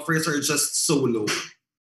salary offers are just so low.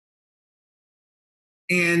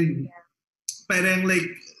 And parang like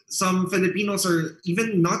some Filipinos, or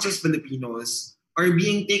even not just Filipinos, are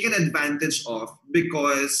being taken advantage of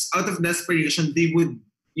because out of desperation they would,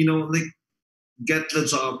 get the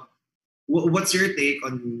job. What's your take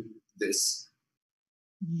on this?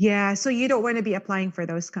 Yeah, so you don't want to be applying for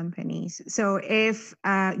those companies. So if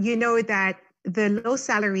you know that the low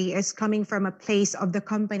salary is coming from a place of the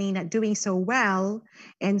company not doing so well,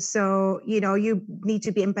 and so you need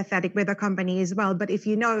to be empathetic with the company as well. But if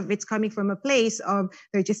it's coming from a place of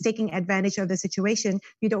they're just taking advantage of the situation,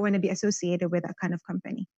 you don't want to be associated with that kind of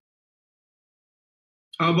company.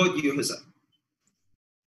 How about you, Jose?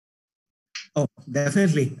 Oh,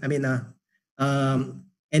 definitely. I mean,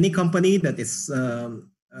 any company that is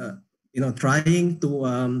trying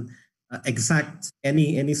to exact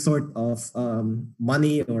any sort of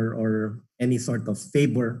money or any sort of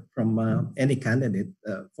favor from any candidate,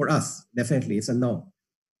 for us, definitely it's a no.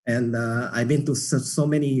 And I've been to so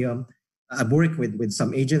many, I've worked with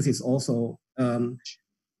some agencies also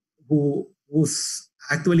whose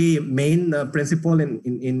actually main principle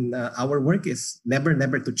in our work is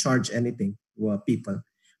never to charge anything to people.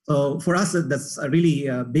 So for us, that's a really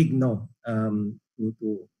big no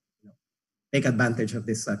to take advantage of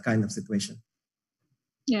this kind of situation.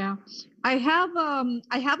 Yeah, I have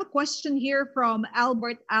a question here from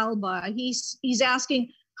Albert Alba. He's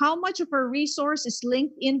asking, how much of a resource is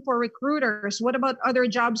LinkedIn for recruiters? What about other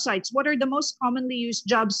job sites? What are the most commonly used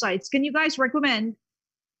job sites? Can you guys recommend?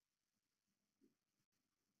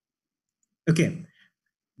 Okay,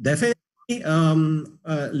 definitely.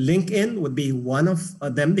 LinkedIn would be one of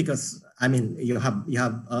them, because I mean you have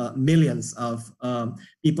millions of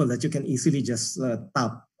people that you can easily just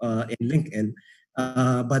tap in LinkedIn.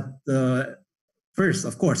 But first,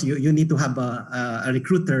 of course, you need to have a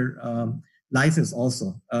recruiter license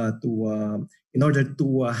also to in order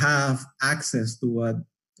to have access to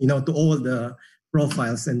to all the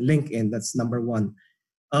profiles in LinkedIn. That's number one.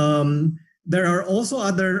 There are also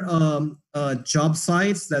other job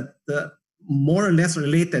sites that more or less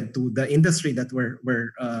related to the industry that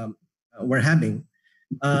we're having.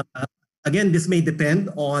 Again, this may depend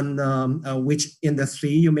on which industry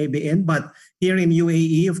you may be in, but here in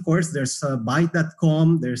UAE, of course, there's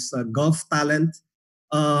Byte.com, there's Golf Talent.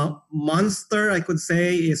 Monster, I could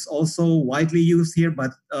say, is also widely used here,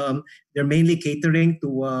 but they're mainly catering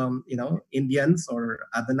to Indians or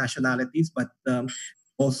other nationalities, but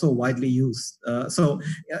also widely used. So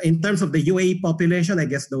in terms of the UAE population, I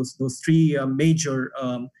guess those three major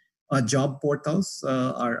job portals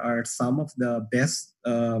are some of the best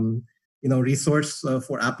resource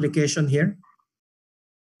for application here.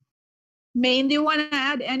 Mayne, do you want to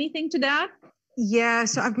add anything to that? Yeah,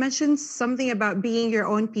 so I've mentioned something about being your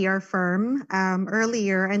own PR firm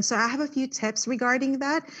earlier. And so I have a few tips regarding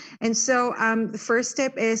that. And so the first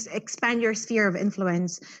tip is expand your sphere of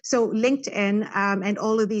influence. So LinkedIn and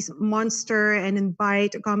all of these Monster and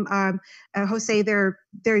Byte, Jose, they're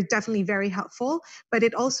definitely very helpful. But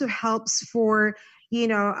it also helps for,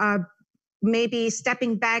 maybe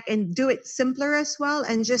stepping back and do it simpler as well,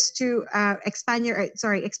 and just to expand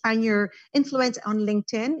your influence on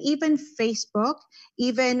LinkedIn, even Facebook,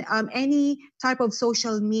 even any type of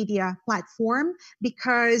social media platform,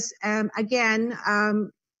 because again,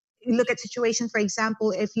 look at situations, for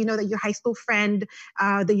example, if you know that your high school friend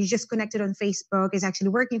that you just connected on Facebook is actually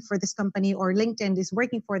working for this company, or LinkedIn is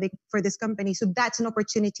working for this company. So that's an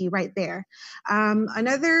opportunity right there.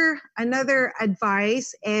 Another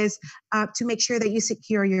advice is to make sure that you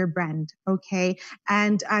secure your brand. Okay.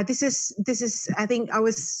 And this is, I think I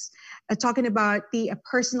was talking about the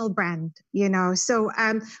personal brand, so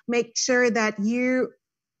make sure that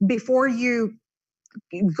before you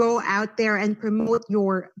go out there and promote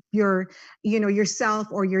your yourself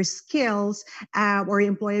or your skills or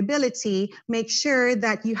employability, make sure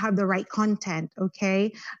that you have the right content.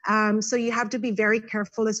 Okay. So you have to be very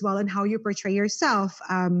careful as well in how you portray yourself.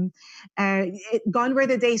 Gone were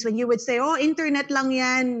the days when you would say, oh, internet lang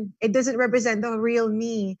yan, it doesn't represent the real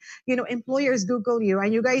me. Employers Google you,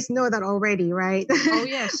 and you guys know that already, right? Oh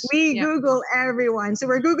yes. We Google everyone. So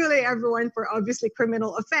we're Googling everyone for obviously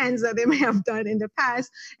criminal offense that they may have done in the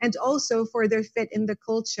past, and also for their fit in the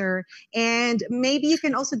culture. And maybe you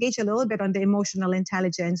can also gauge a little bit on the emotional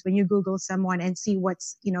intelligence when you Google someone and see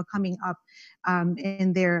what's coming up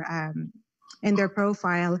in their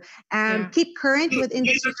profile. Keep current with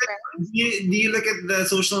industry trends. Do you look at the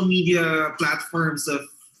social media platforms of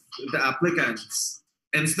the applicants?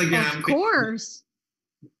 Instagram. Of course.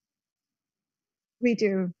 We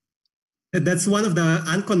do. That's one of the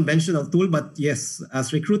unconventional tools, but yes,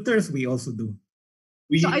 as recruiters, we also do.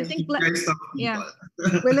 So I think, we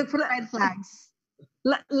look for the red flags.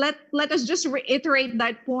 Let us just reiterate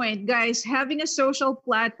that point, guys. Having a social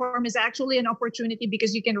platform is actually an opportunity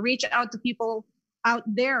because you can reach out to people out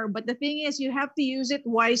there. But the thing is, you have to use it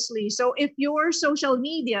wisely. So if your social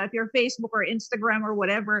media, if your Facebook or Instagram or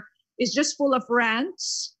whatever is just full of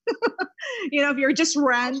rants, if you're just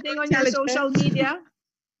ranting on your social media,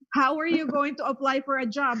 how are you going to apply for a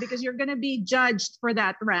job? Because you're going to be judged for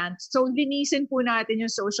that rant. So linisin po natin yung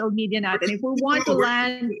social media natin. If we want to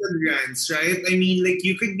land rants, right? I mean, like,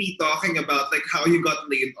 you could be talking about like how you got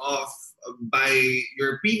laid off by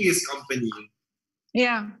your previous company.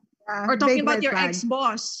 Yeah. Or talking about your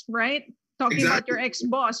ex-boss, right? Talking about your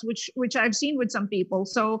ex-boss, which I've seen with some people.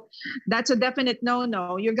 So that's a definite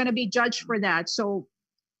no-no. You're going to be judged for that. So,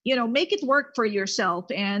 make it work for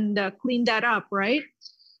yourself and clean that up, right?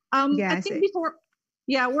 Yes, I think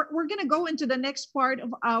we're going to go into the next part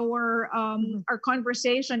of our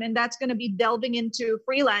conversation, and that's going to be delving into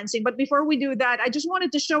freelancing. But before we do that, I just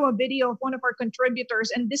wanted to show a video of one of our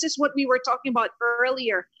contributors, and this is what we were talking about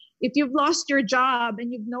earlier. If you've lost your job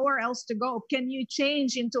and you've nowhere else to go, can you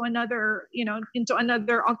change into another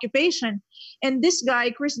occupation? And this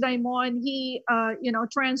guy, Chris Daymon, he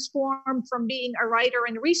transformed from being a writer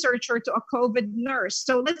and researcher to a COVID nurse.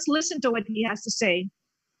 So let's listen to what he has to say.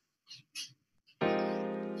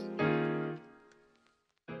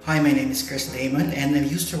 Hi, my name is Daymon, and I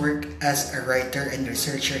used to work as a writer and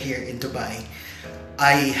researcher here in Dubai.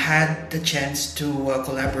 I had the chance to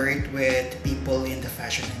collaborate with people in the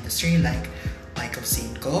fashion industry like Michael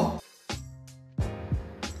Cinco,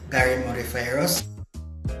 Gary Moriferos,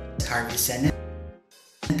 Harvey Sennett,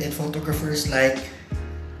 and photographers like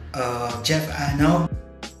Jeff Ano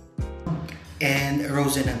and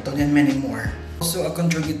Rosen Anton, and many more. Also a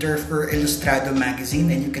contributor for Ilustrado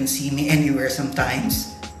magazine, and you can see me anywhere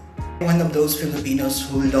sometimes. One of those Filipinos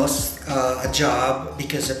who lost a job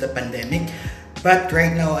because of the pandemic, but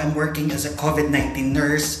right now I'm working as a COVID-19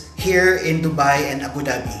 nurse here in Dubai and Abu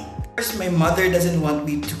Dhabi. First, my mother doesn't want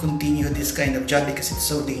me to continue this kind of job because it's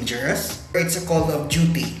so dangerous. It's a call of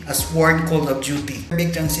duty, a sworn call of duty. A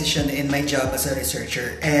big transition in my job as a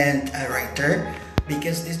researcher and a writer,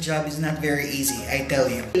 because this job is not very easy, I tell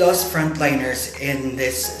you. We lost frontliners in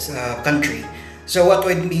this country. So what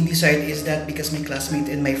made me decide is that because my classmates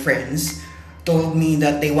and my friends told me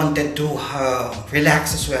that they wanted to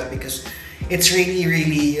relax as well, because it's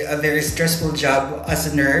really a very stressful job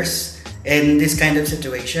as a nurse in this kind of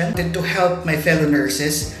situation. I wanted to help my fellow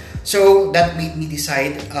nurses, so that made me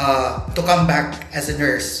decide to come back as a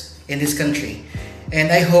nurse in this country.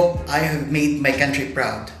 And I hope I have made my country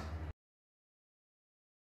proud.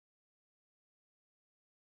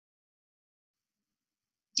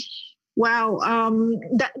 Wow,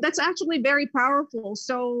 that's actually very powerful.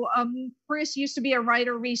 So Chris used to be a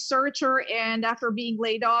writer researcher, and after being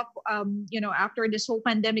laid off, after this whole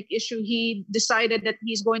pandemic issue, he decided that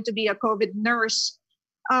he's going to be a COVID nurse,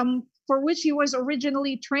 for which he was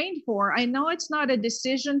originally trained for. I know it's not a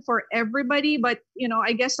decision for everybody, but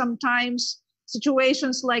I guess sometimes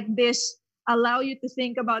situations like this allow you to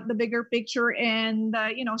think about the bigger picture, and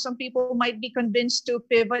some people might be convinced to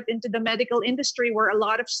pivot into the medical industry where a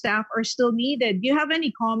lot of staff are still needed. Do you have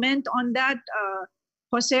any comment on that,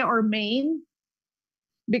 Jose or Mayne?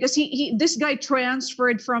 Because this guy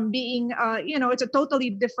transferred from being it's a totally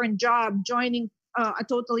different job, joining a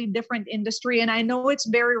totally different industry, and I know it's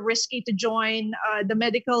very risky to join the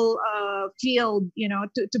medical field,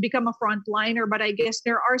 to become a frontliner, but I guess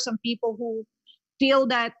there are some people who feel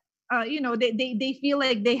that they feel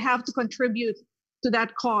like they have to contribute to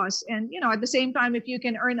that cause. And, at the same time, if you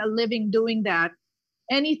can earn a living doing that.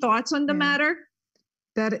 Any thoughts on the matter?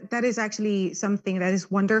 That is actually something that is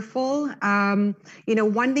wonderful.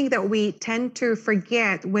 One thing that we tend to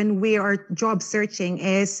forget when we are job searching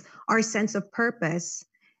is our sense of purpose.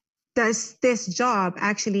 Does this job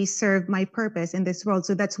actually serve my purpose in this world?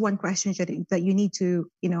 So that's one question that you need to,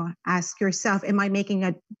 ask yourself. Am I making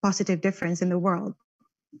a positive difference in the world?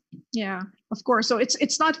 Yeah, of course. So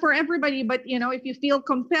it's not for everybody, but if you feel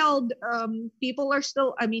compelled, people are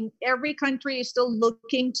still, every country is still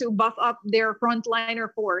looking to buff up their frontliner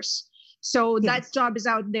force. So that job is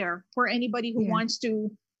out there for anybody who wants to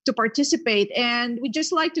participate. And we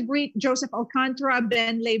just like to greet Joseph Alcantara,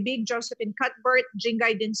 Ben Leibig, Josephine Cuthbert,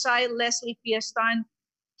 Jingay Dinsay, Leslie Fiestan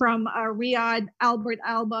from Riyadh, Albert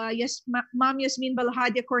Alba. Yes, Ma'am Yasmin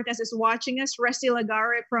Balahadia Cortez is watching us. Resti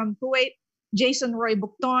Lagare from Kuwait. Jason Roy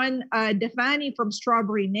Bukton, Defani from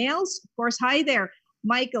Strawberry Nails. Of course, hi there.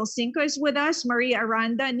 Michael Cinco is with us, Maria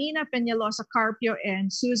Aranda, Nina Peñalosa Carpio,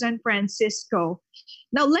 and Susan Francisco.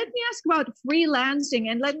 Now, let me ask about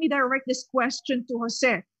freelancing, and let me direct this question to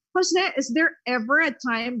Jose. Jose, is there ever a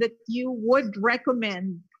time that you would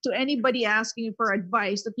recommend to anybody asking you for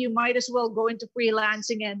advice that you might as well go into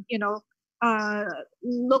freelancing and,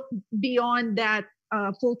 look beyond that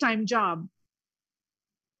full-time job?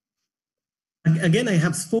 Again, I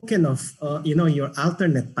have spoken of your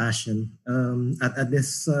alternate passion at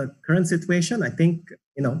this current situation. I think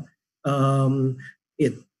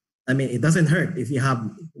it doesn't hurt if you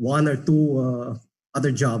have one or two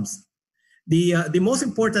other jobs. The most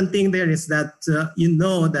important thing there is that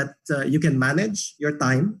that you can manage your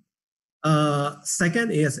time.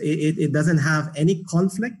 Second is it doesn't have any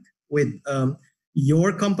conflict with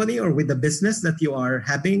your company or with the business that you are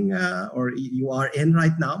having or you are in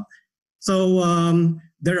right now. So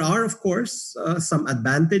there are, of course, some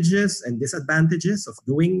advantages and disadvantages of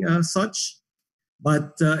doing such.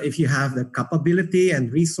 But if you have the capability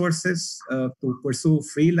and resources to pursue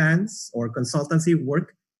freelance or consultancy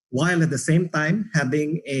work while at the same time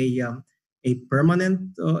having a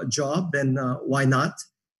permanent job, then why not?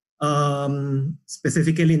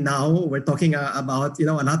 Specifically now, we're talking about a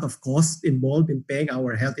lot of costs involved in paying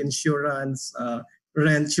our health insurance,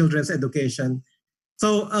 rent, children's education.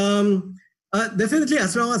 So definitely,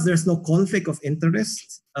 as long as there's no conflict of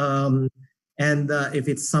interest, and if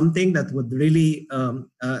it's something that would really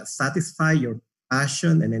satisfy your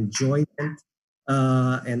passion and enjoyment,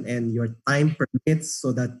 and your time permits,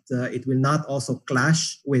 so that it will not also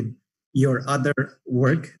clash with your other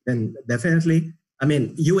work, then definitely. I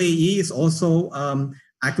mean, UAE is also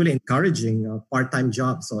actually encouraging part-time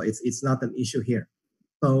jobs, so it's not an issue here.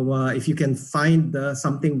 So if you can find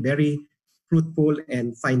something very fruitful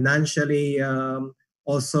and financially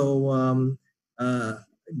also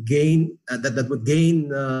gain that would gain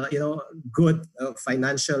good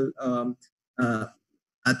financial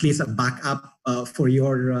at least a backup for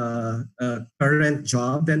your current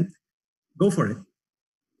job, then go for it.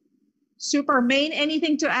 Super. Mayne,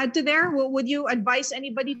 anything to add to there? Would you advise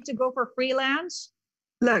anybody to go for freelance?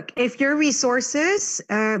 Look, if your resources,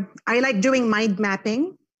 I like doing mind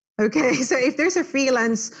mapping. Okay, so if there's a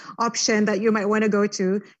freelance option that you might want to go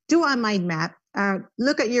to, do a mind map.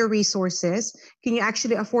 Look at your resources. Can you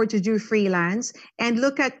actually afford to do freelance? And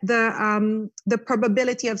look at the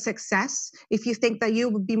probability of success. If you think that you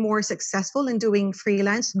would be more successful in doing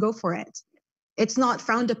freelance, go for it. It's not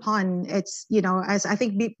frowned upon. It's, as I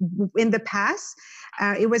think in the past,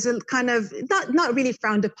 it was a kind of not really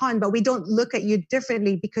frowned upon, but we don't look at you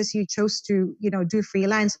differently because you chose to, do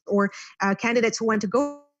freelance, or candidates who want to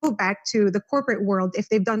go back to the corporate world. If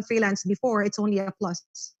they've done freelance before, it's only a plus.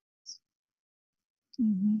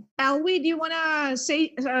 Mm-hmm. Alwee, do you want to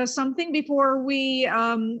say something before we,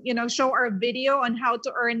 show our video on how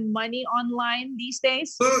to earn money online these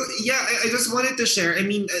days? Well, yeah, I just wanted to share. I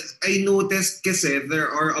mean, I noticed kasi there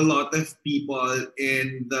are a lot of people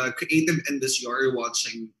in the creative industry who are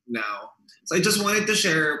watching now. So I just wanted to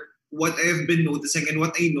share what I've been noticing and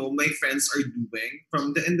what I know my friends are doing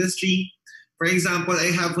from the industry. For example,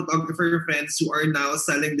 I have photographer friends who are now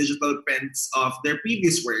selling digital prints of their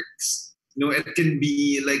previous works. It can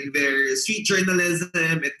be like their street journalism,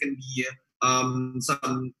 it can be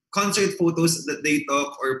some concert photos that they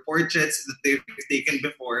took or portraits that they've taken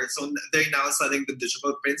before. So they're now selling the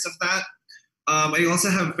digital prints of that. I also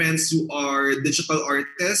have friends who are digital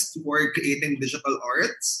artists who are creating digital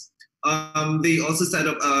arts. They also set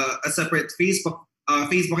up a separate Facebook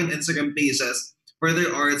and Instagram pages for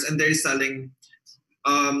their arts, and they're selling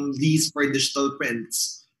these for digital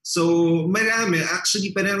prints. So marami.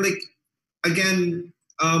 Actually, parang like, again,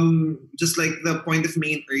 just like the point of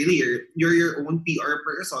Mayne earlier, you're your own PR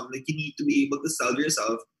person. Like, you need to be able to sell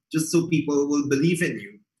yourself just so people will believe in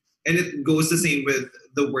you. And it goes the same with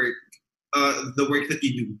the work that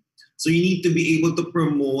you do. So you need to be able to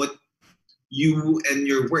promote you and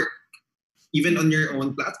your work, even on your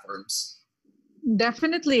own platforms.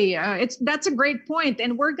 Definitely. That's a great point.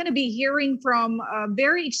 And we're going to be hearing from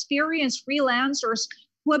very experienced freelancers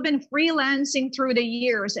who have been freelancing through the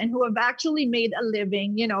years and who have actually made a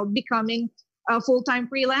living, becoming full-time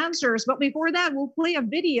freelancers. But before that, we'll play a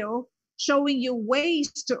video showing you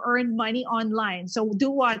ways to earn money online. So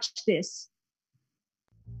do watch this.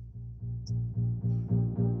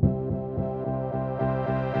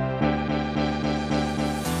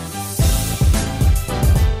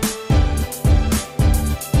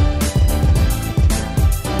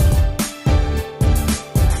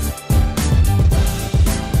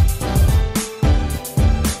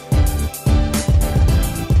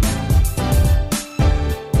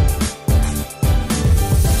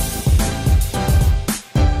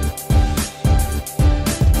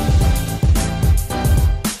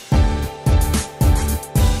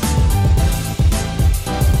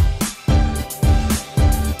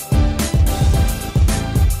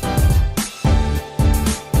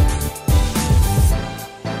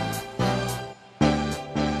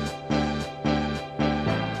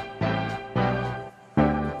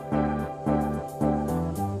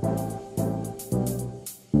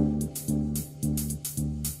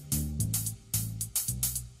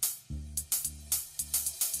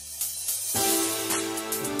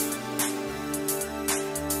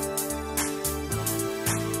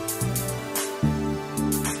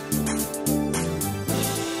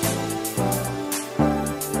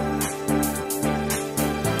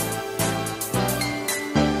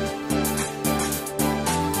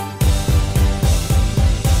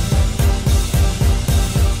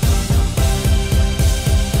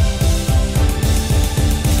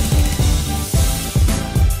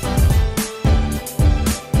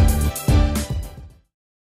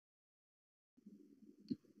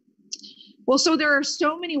 Well, so there are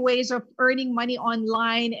so many ways of earning money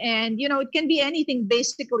online, and it can be anything,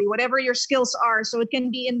 basically, whatever your skills are. So it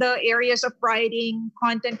can be in the areas of writing,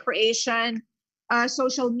 content creation,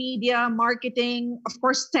 social media, marketing, of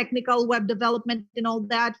course, technical web development and all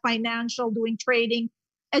that, financial, doing trading,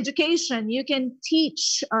 education. You can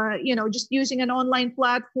teach, just using an online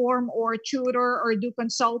platform or tutor or do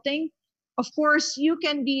consulting. Of course, you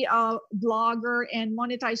can be a blogger and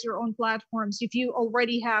monetize your own platforms if you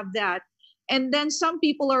already have that. And then some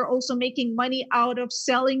people are also making money out of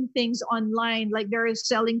selling things online, like they're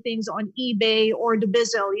selling things on eBay or the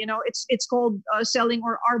Bizzle. You know, it's called selling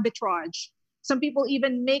or arbitrage. Some people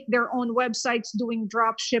even make their own websites doing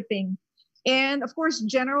drop shipping. And of course,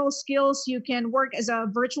 general skills, you can work as a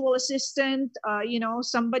virtual assistant, you know,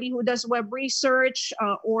 somebody who does web research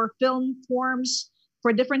or film forms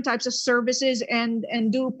for different types of services and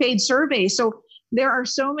do paid surveys. So there are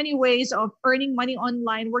so many ways of earning money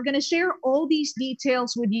online. We're going to share all these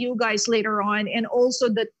details with you guys later on, and also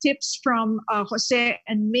the tips from Jose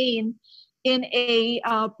and Mayne in a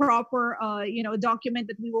proper you know, document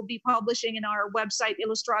that we will be publishing in our website,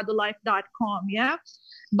 illustradolife.com. Yeah.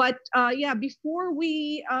 But yeah, before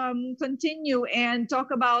we continue and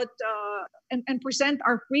talk about and present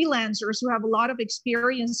our freelancers who have a lot of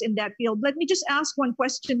experience in that field, let me just ask one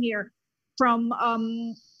question here from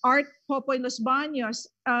Art Popoy Los Baños.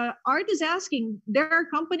 Art is asking, there are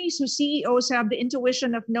companies whose CEOs have the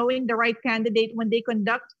intuition of knowing the right candidate when they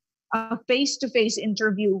conduct a face-to-face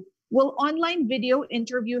interview. Will online video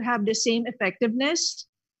interview have the same effectiveness?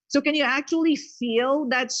 So can you actually feel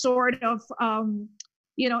that sort of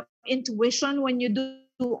you know, intuition when you do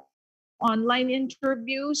online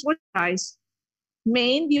interviews? What, guys?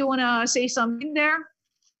 Mayne, do you want to say something there?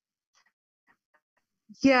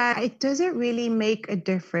 Yeah, it doesn't really make a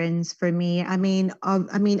difference for me. I mean,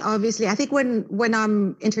 obviously, I think when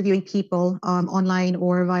I'm interviewing people online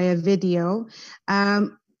or via video,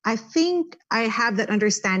 I think I have that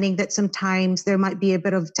understanding that sometimes there might be a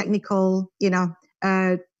bit of technical, you know,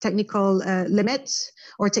 limits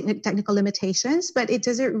or technical limitations, but it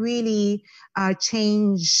doesn't really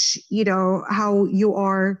change, you know, how you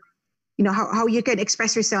are, you know, how you can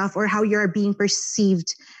express yourself or how you're being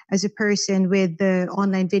perceived as a person with the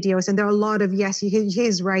online videos. And there are a lot of, yes,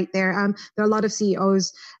 he's right there. There are a lot of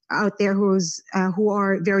CEOs out there who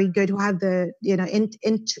are very good, who have the, you know,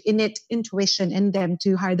 innate intuition in them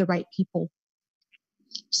to hire the right people.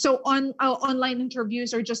 So online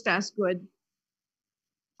interviews are just as good.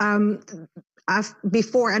 Apart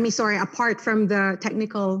from the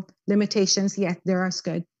technical limitations, yes, they're as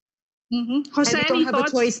good. Mm-hmm. Jose, and we don't have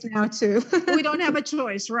a choice now too. We don't have a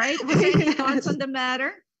choice, right? Jose, any thoughts on the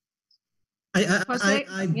matter?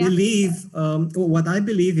 I believe what I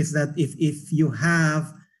believe is that if you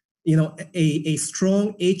have, you know, a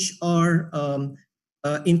strong HR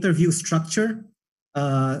interview structure,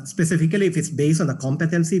 specifically if it's based on a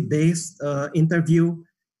competency-based interview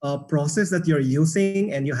process that you're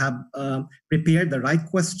using, and you have prepared the right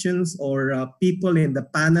questions, or people in the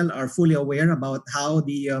panel are fully aware about how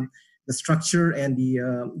the structure and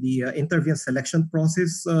the interview and selection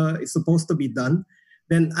process is supposed to be done,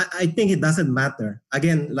 then I think it doesn't matter.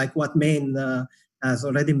 Again, like what Mayne has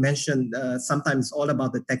already mentioned, sometimes it's all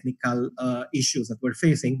about the technical issues that we're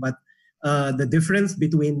facing, but the difference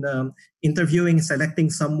between interviewing, selecting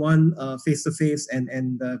someone face-to-face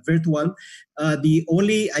and virtual, the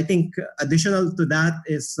only, I think, additional to that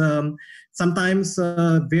is sometimes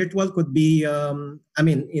virtual could be, I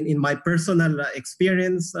mean, in my personal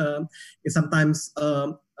experience, is sometimes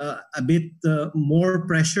a bit more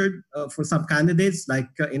pressured for some candidates. Like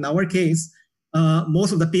in our case,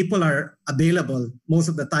 most of the people are available most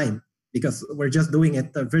of the time, because we're just doing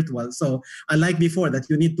it virtual. So unlike before that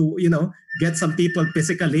you need to, you know, get some people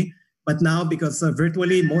physically, but now because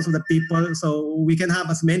virtually most of the people, so we can have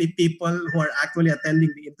as many people who are actually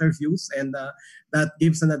attending the interviews, and that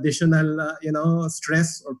gives an additional, you know,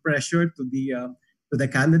 stress or pressure to the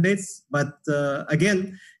candidates. But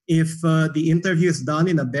again, if the interview is done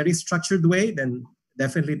in a very structured way, then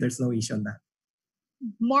definitely there's no issue on that.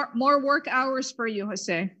 More work hours for you,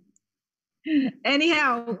 Jose.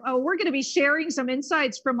 Anyhow, we're going to be sharing some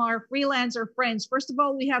insights from our freelancer friends. First of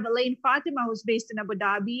all, we have Elaine Fatima, who's based in Abu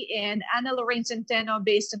Dhabi, and Ana Lorraine Centeno,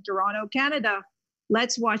 based in Toronto, Canada.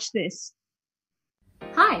 Let's watch this.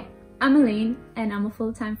 Hi, I'm Elaine, and I'm a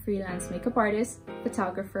full-time freelance makeup artist,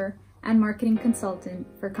 photographer, and marketing consultant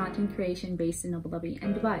for content creation based in Abu Dhabi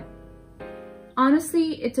and Dubai.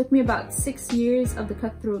 Honestly, it took me about 6 years of the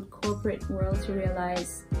cutthroat corporate world to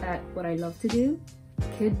realize that what I love to do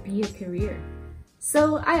could be a career.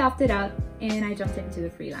 So I opted out and I jumped into the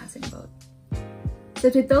freelancing boat. So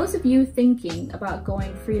to those of you thinking about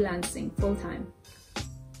going freelancing full-time,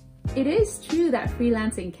 it is true that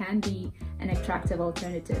freelancing can be an attractive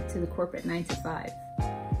alternative to the corporate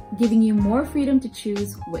 9-to-5, giving you more freedom to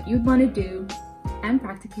choose what you'd want to do and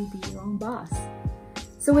practically be your own boss.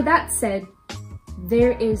 So with that said,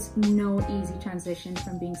 there is no easy transition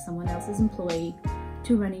from being someone else's employee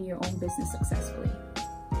to running your own business successfully.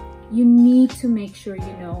 you need to make sure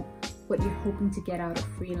you know what you're hoping to get out of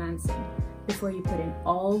freelancing before you put in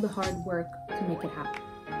all the hard work to make it happen.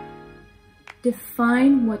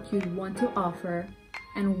 Define what you want to offer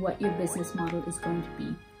and what your business model is going to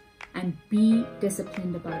be, and be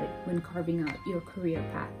disciplined about it when carving out your career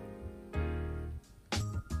path.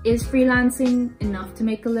 Is freelancing enough to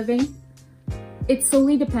make a living? It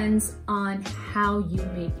solely depends on how you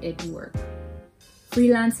make it work.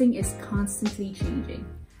 Freelancing is constantly changing.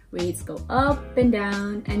 Rates go up and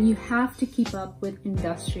down, and you have to keep up with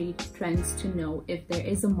industry trends to know if there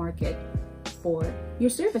is a market for your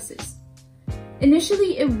services.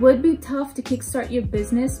 Initially, it would be tough to kickstart your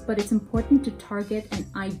business, but it's important to target an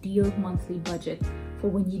ideal monthly budget for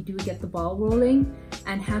when you do get the ball rolling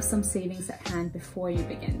and have some savings at hand before you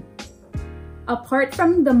begin. Apart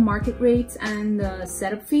from the market rates and the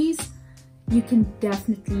setup fees, you can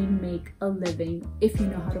definitely make a living if you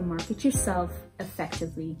know how to market yourself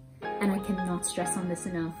effectively. And I cannot stress on this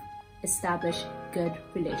enough, establish good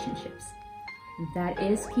relationships. That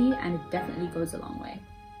is key, and it definitely goes a long way.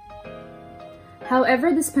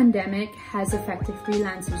 However, this pandemic has affected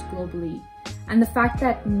freelancers globally, and the fact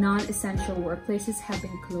that non-essential workplaces have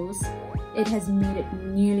been closed, it has made it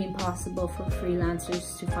nearly impossible for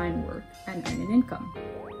freelancers to find work and earn an income.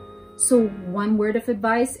 So one word of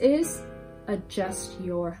advice is adjust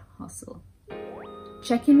your hustle.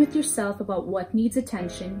 Check in with yourself about what needs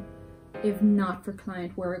attention, if not for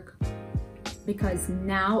client work, because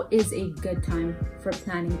now is a good time for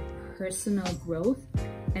planning personal growth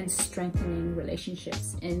and strengthening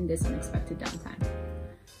relationships in this unexpected downtime.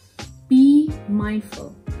 Be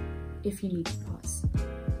mindful if you need to pause.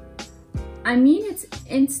 I mean, it's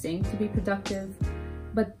instinct to be productive,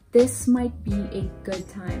 but this might be a good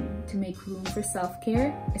time to make room for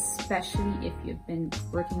self-care, especially if you've been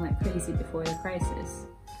working like crazy before the crisis.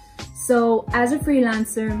 So as a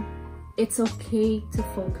freelancer, it's okay to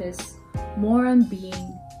focus more on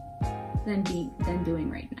being than doing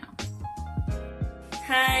right now.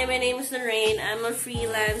 Hi, my name is Lalaine. I'm a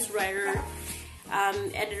freelance writer,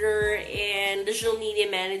 editor, and digital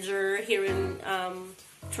media manager here in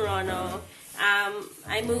Toronto.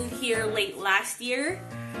 I moved here late last year,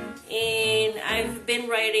 and I've been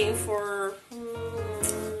writing for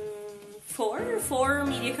four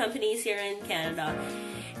media companies here in Canada,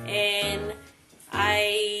 and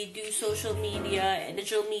I do social media and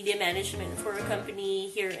digital media management for a company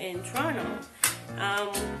here in Toronto.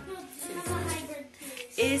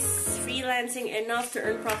 Is freelancing enough to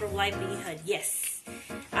earn proper livelihood? Yes.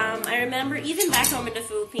 I remember even back home in the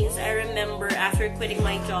Philippines, I remember after quitting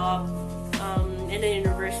my job in the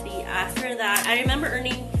university, after that, I remember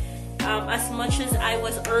earning as much as I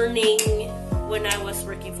was earning when I was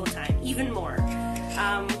working full-time, even more.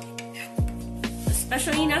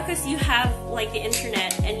 Especially now because you have like the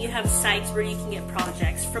internet and you have sites where you can get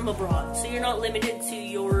projects from abroad. So you're not limited to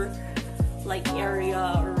your like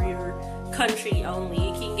area or your country only.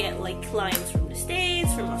 You can get like clients from the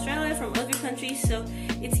States, from Australia, from other countries, so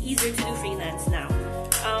it's easier to do freelance now.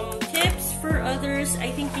 Tips for others,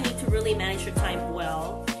 I think you need to really manage your time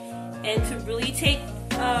well and to really take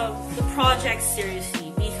the project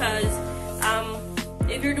seriously, because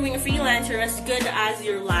if you're doing a freelance, you're as good as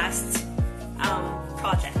your last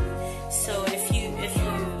project. So if you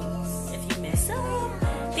mess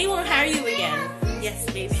up, they won't hire you again. Yes,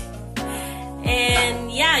 baby.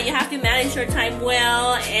 And yeah, you have to manage your time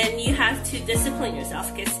well, and you have to discipline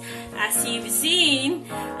yourself, because as you've seen,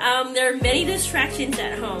 there are many distractions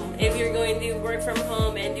at home. If you're going to work from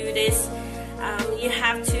home and do this, you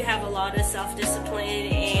have to have a lot of self-discipline,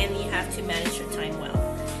 and you have to manage your time well,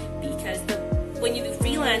 because when you do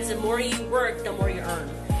freelance, the more you work, the more you earn.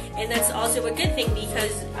 And that's also a good thing,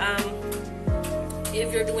 because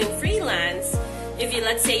if you're doing freelance, if you,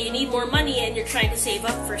 let's say you need more money and you're trying to save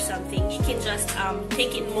up for something, you can just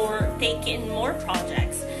take in more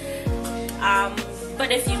projects.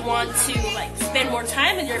 But if you want to like spend more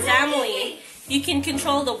time with your family, you can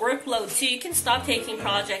control the workload. So you can stop taking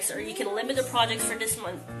projects, or you can limit the projects for this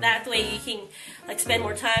month. That way you can like spend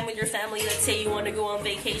more time with your family. Let's say you want to go on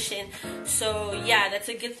vacation. So yeah, that's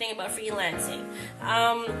a good thing about freelancing.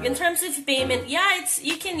 In terms of payment, yeah,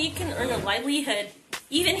 you can earn a livelihood.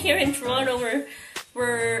 Even here in Toronto,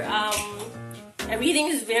 where everything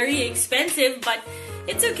is very expensive, but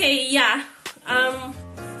it's okay. Yeah,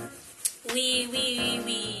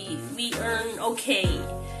 we earn okay.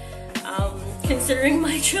 Considering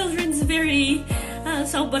my children's very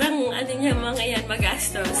sobrang mga yan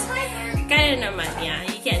magastos. Kaya naman, yeah,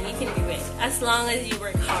 you can do it as long as you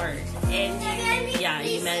work hard and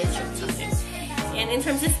you manage your time. And in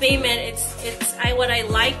terms of payment, what I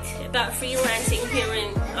liked about freelancing here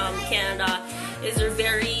in Canada is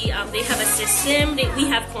they have a system. We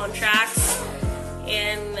have contracts,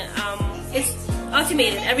 and it's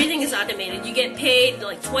automated. Everything is automated. You get paid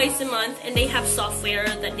like twice a month, and they have software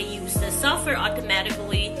that they use. The software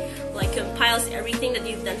automatically compiles everything that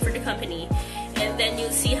you've done for the company, and then you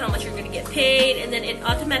see how much you're going to get paid, and then it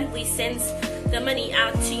automatically sends the money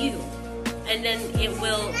out to you, and then it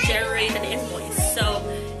will generate an invoice. So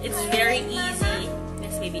it's very easy.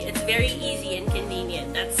 Yes, baby. It's very easy and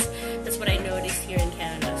convenient. That's what I noticed here in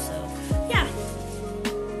Canada. So yeah,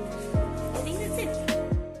 I think that's it.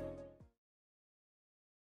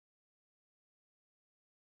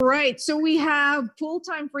 Right. So we have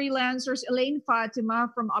full-time freelancers Elaine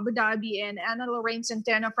Fatima from Abu Dhabi and Lalaine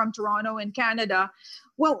from Toronto in Canada.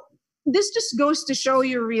 Well, this just goes to show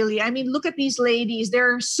you really, I mean, look at these ladies.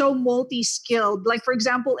 They're so multi-skilled. Like, for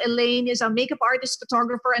example, Elaine is a makeup artist,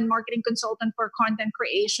 photographer, and marketing consultant for content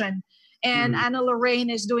creation. And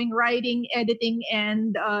Lalaine is doing writing, editing,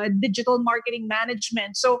 and digital marketing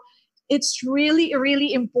management. So it's really,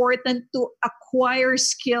 really important to acquire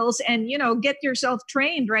skills and, get yourself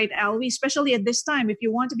trained, right, Alwee? Especially at this time, if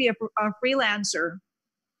you want to be a freelancer.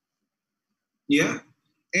 Yeah.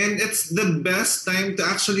 And it's the best time to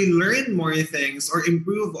actually learn more things or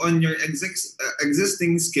improve on your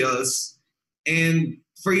existing skills, and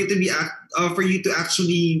for you to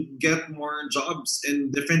actually get more jobs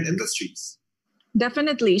in different industries.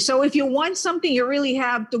 Definitely. So if you want something, you really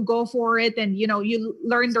have to go for it, and you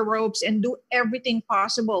learn the ropes and do everything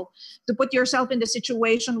possible to put yourself in the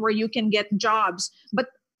situation where you can get jobs. But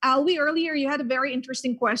Alwee, earlier you had a very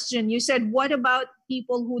interesting question. You said, what about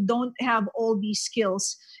people who don't have all these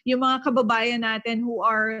skills? Yung mga kababayan natin who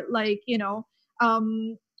are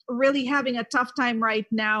really having a tough time right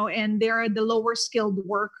now, and they're the lower skilled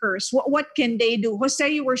workers. What can they do? Jose,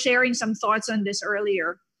 you were sharing some thoughts on this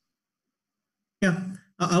earlier. Yeah,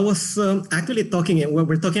 I was actually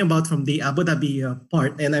we're talking about from the Abu Dhabi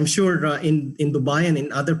part, and I'm sure in Dubai and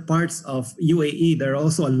in other parts of UAE, there are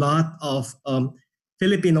also a lot of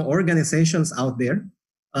Filipino organizations out there,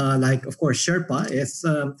 like, of course, Sherpa is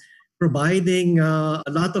providing a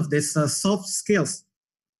lot of this soft skills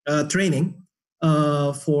training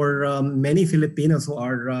for many Filipinos who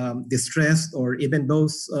are distressed, or even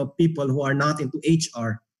those people who are not into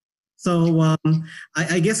HR. So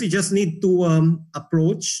I guess you just need to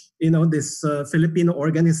approach, these Filipino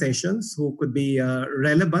organizations who could be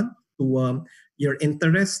relevant to your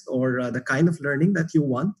interest or the kind of learning that you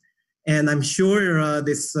want. And I'm sure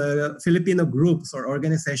these Filipino groups or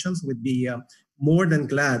organizations would be more than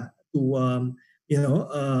glad to,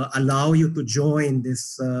 allow you to join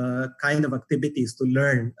this kind of activities to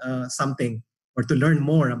learn something, or to learn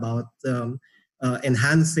more about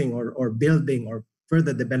enhancing or building or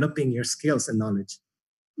further developing your skills and knowledge.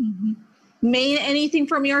 Mm-hmm. Mayne, anything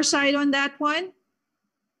from your side on that one?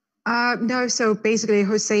 No, so basically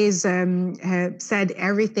Jose's said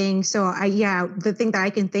everything. So the thing that I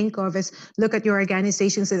can think of is look at your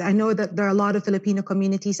organizations. I know that there are a lot of Filipino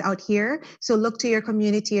communities out here. So look to your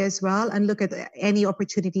community as well, and look at any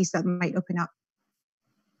opportunities that might open up.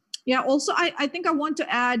 Yeah, also, I think I want to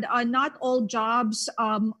add, not all jobs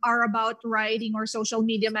are about writing or social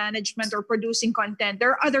media management or producing content.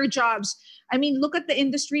 There are other jobs. I mean, look at the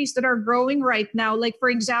industries that are growing right now. Like,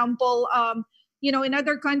 for example, in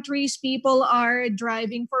other countries, people are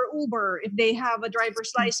driving for Uber if they have a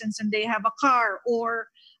driver's license and they have a car, or,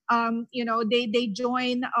 they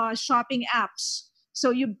join shopping apps.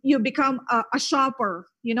 So you become a shopper,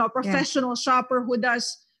 a professional shopper who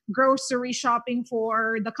does grocery shopping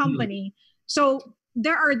for the company. So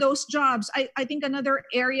there are those jobs. I think another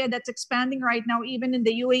area that's expanding right now, even in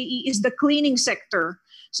the UAE, is the cleaning sector.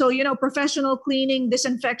 So, professional cleaning,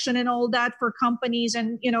 disinfection, and all that for companies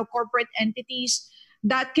and, corporate entities.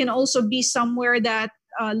 That can also be somewhere that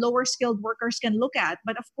lower skilled workers can look at.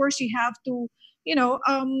 But of course, you have to,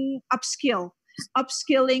 upskill.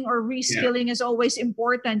 Upskilling or reskilling is always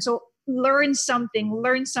important. So learn something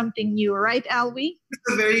new, right, Alwee?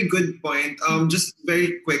 That's a very good point. Just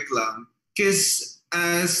very quick lang. Because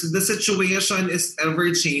as the situation is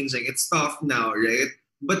ever changing, it's tough now, right?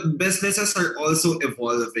 But businesses are also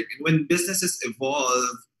evolving. And when businesses evolve,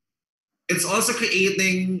 it's also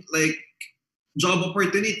creating job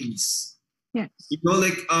opportunities. Yeah.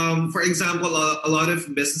 For example, a lot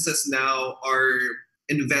of businesses now are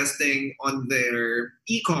investing on their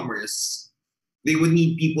e-commerce. They would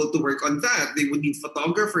need people to work on that. They would need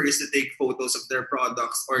photographers to take photos of their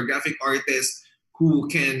products, or graphic artists who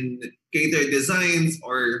can create their designs,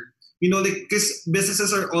 or, because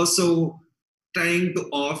businesses are also trying to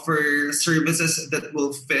offer services that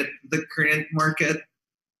will fit the current market.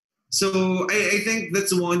 So I think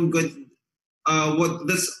that's one good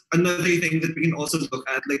that's another thing that we can also look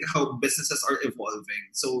at, like how businesses are evolving.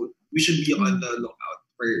 So we should be on the lookout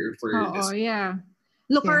for this. Oh yeah.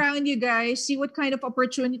 Look around you guys, see what kind of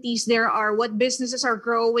opportunities there are, what businesses are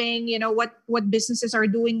growing, what businesses are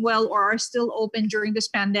doing well or are still open during this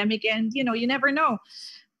pandemic. And, you never know.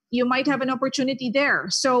 You might have an opportunity there.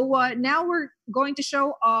 So now we're going to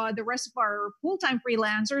show the rest of our full-time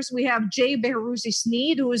freelancers. We have Jay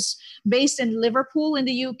Beharusi-Sneed, who's based in Liverpool in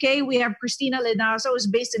the UK. We have Christina Lenazo, who's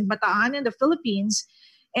based in Bataan in the Philippines.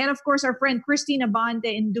 And of course, our friend Christina Bande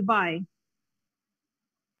in Dubai.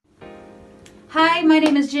 Hi, my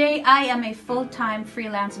name is Jay. I am a full-time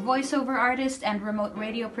freelance voiceover artist and remote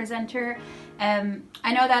radio presenter.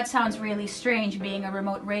 I know that sounds really strange being a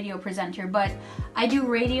remote radio presenter, but I do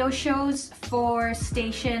radio shows for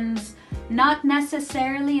stations not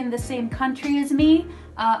necessarily in the same country as me.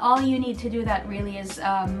 All you need to do that really is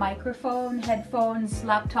a microphone, headphones,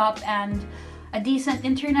 laptop, and a decent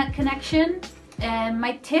internet connection.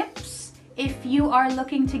 My tips, if you are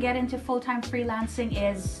looking to get into full-time freelancing,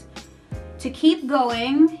 is to keep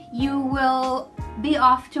going. You will be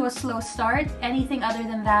off to a slow start. Anything other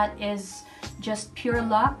than that is just pure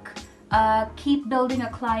luck. Keep building a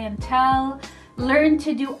clientele. Learn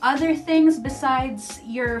to do other things besides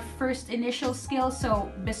your first initial skills.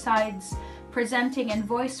 So besides presenting and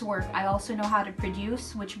voice work, I also know how to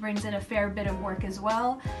produce, which brings in a fair bit of work as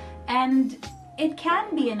well. And it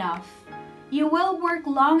can be enough. You will work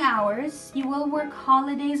long hours, you will work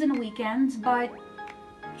holidays and weekends, but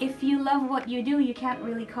if you love what you do, you can't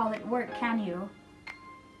really call it work, can you?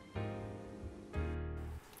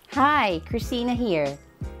 Hi, Christina here,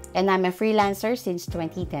 and I'm a freelancer since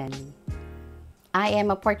 2010. I am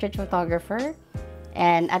a portrait photographer,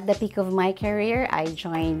 and at the peak of my career, I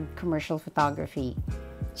joined commercial photography.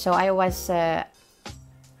 So I was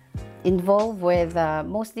involved with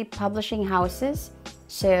mostly publishing houses,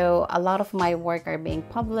 so a lot of my work are being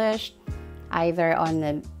published either on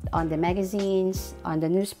the magazines, on the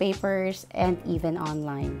newspapers, and even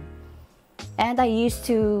online. And I used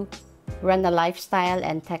to run a lifestyle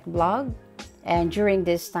and tech blog, and during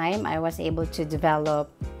this time I was able to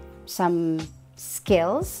develop some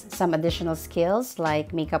skills, some additional skills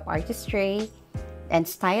like makeup artistry and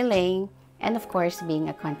styling, and of course being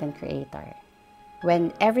a content creator.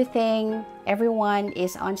 When everyone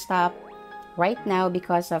is on stop right now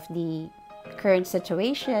because of the current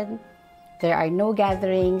situation, there are no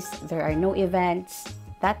gatherings, there are no events.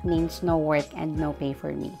 That means no work and no pay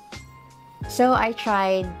for me. So I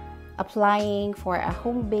tried applying for a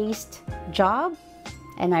home-based job,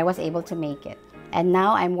 and I was able to make it. And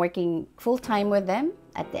now I'm working full-time with them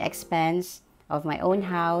at the expense of my own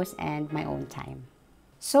house and my own time.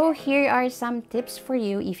 So here are some tips for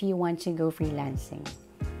you if you want to go freelancing.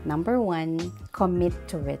 Number 1, commit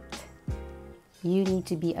to it. You need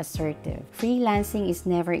to be assertive. Freelancing is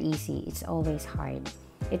never easy. It's always hard.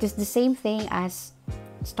 It is the same thing as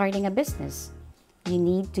starting a business. You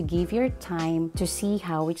need to give your time to see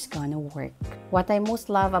how it's gonna work. What I most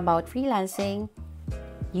love about freelancing,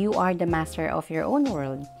 you are the master of your own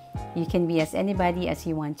world. You can be as anybody as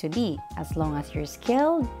you want to be, as long as you're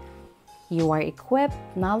skilled, you are equipped,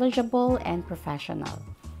 knowledgeable, and professional.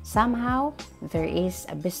 Somehow, there is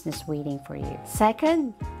a business waiting for you.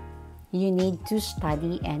 Second, you need to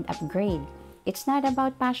study and upgrade. It's not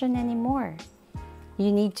about passion anymore.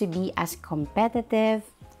 You need to be as competitive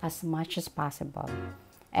as much as possible.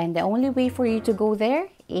 And the only way for you to go there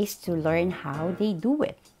is to learn how they do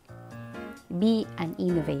it. Be an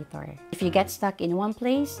innovator. If you get stuck in one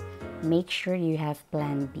place, make sure you have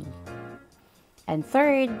plan B. And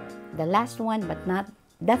third, the last one, but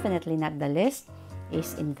definitely not the least,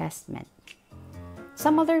 is investment.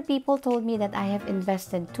 Some other people told me that I have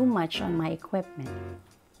invested too much on my equipment.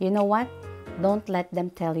 You know what? Don't let them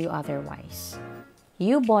tell you otherwise.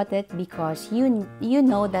 You bought it because you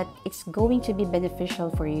know that it's going to be beneficial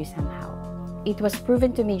for you somehow. It was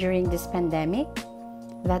proven to me during this pandemic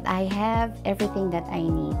that I have everything that I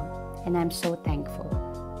need, and I'm so thankful.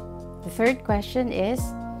 The third question is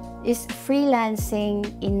freelancing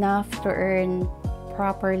enough to earn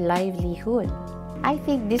proper livelihood? I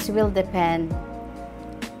think this will depend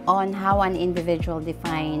on how an individual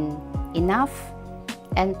define enough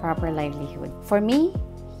and proper livelihood. For me,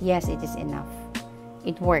 yes, it is enough.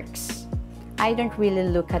 It works. I don't really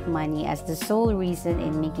look at money as the sole reason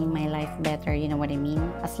in making my life better, you know what I mean?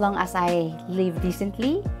 As long as I live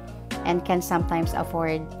decently and can sometimes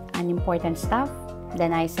afford unimportant stuff,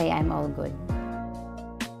 then I say I'm all good.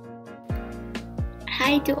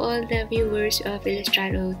 Hi to all the viewers of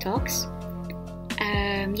Ilustrado Talks.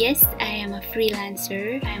 Yes, I am a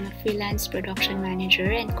freelancer. I'm a freelance production manager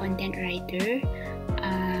and content writer.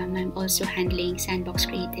 I'm also handling Sandbox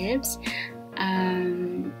Creatives.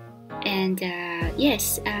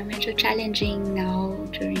 Yes, medyo challenging now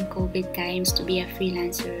during COVID times to be a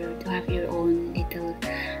freelancer, to have your own little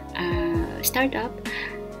startup.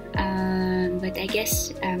 But I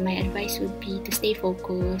guess my advice would be to stay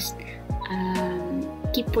focused,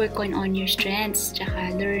 keep working on your strengths,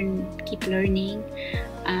 tsaka keep learning,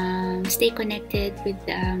 stay connected with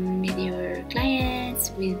your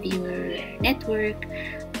clients, with your network,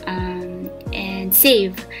 and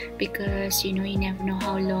save, because you never know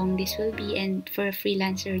how long this will be, and for a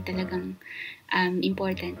freelancer talagang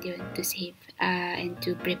important yun to save and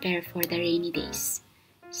to prepare for the rainy days.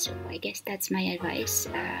 So I guess that's my advice.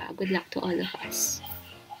 Good luck to all of us.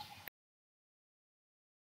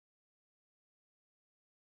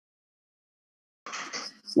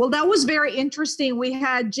 Well, that was very interesting. We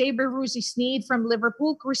had Jay Beruzzi-Sneed from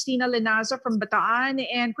Liverpool, Christina Lenaza from Bataan,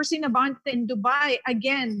 and Christina Bante in Dubai.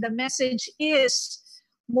 Again, the message is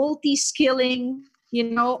multi-skilling,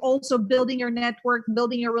 also building your network,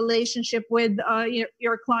 building your relationship with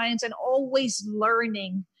your clients, and always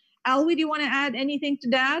learning. Alwee, do you want to add anything to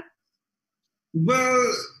that?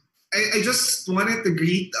 Well, I just wanted to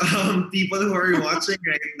greet people who are watching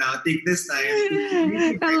right now. Take this time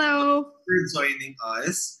to hello for joining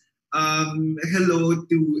us. Hello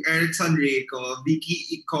to Eric Sanreco,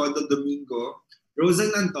 Vicky Icodo Domingo,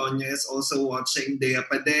 Rosan Antonio is also watching, Dea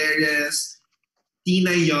Paderes,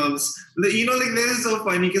 Tina Yums. This is so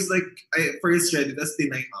funny because I first read it as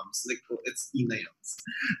Tina Yums. It's Tina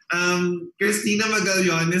Yums. Christina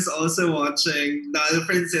Magallanes is also watching, Dal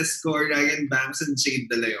Francisco, Ryan Banks, and Jade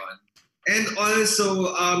De Leon. And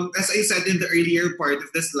also, as I said in the earlier part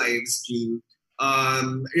of this live stream,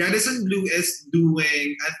 Radisson Blue is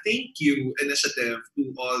doing a thank you initiative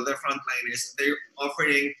to all the frontliners. They're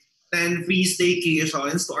offering 10 free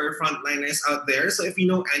staycations to our frontliners out there. So if you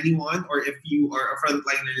know anyone, or if you are a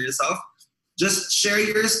frontliner yourself, just share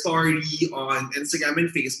your story on Instagram and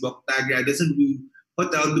Facebook, tag Radisson Blue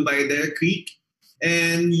Hotel Dubai Dare Creek,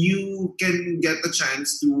 and you can get the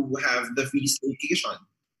chance to have the free staycation.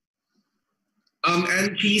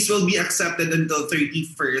 Entries will be accepted until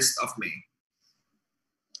 31st of May.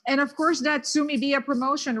 And of course, that's Sumibia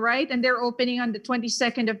promotion, right? And they're opening on the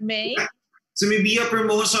 22nd of May. Yeah. Sumibia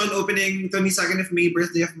promotion opening 22nd of May,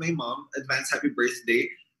 birthday of my mom. Advance happy birthday.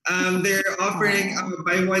 They're offering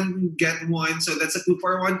buy one, get one. So that's a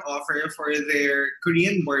 2-for-1 offer for their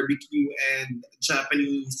Korean barbecue and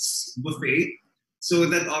Japanese buffet. So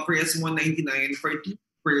that offer is $199 for 2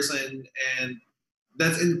 person, and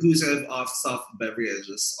that's inclusive of soft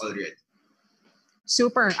beverages already.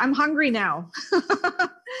 Super. I'm hungry now.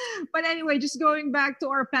 But anyway, just going back to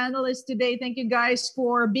our panelists today, thank you guys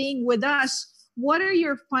for being with us. What are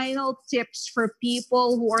your final tips for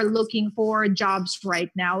people who are looking for jobs right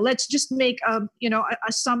now? Let's just make a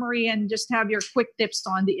summary and just have your quick tips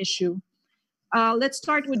on the issue. Let's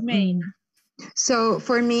start with Mayne. So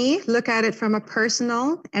for me, look at it from a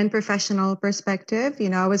personal and professional perspective.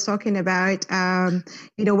 I was talking about,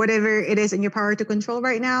 whatever it is in your power to control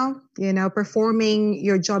right now, performing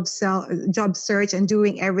your job search and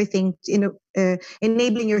doing everything,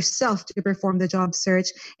 enabling yourself to perform the job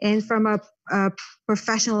search. And from a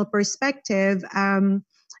professional perspective,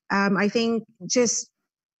 I think just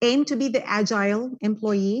aim to be the agile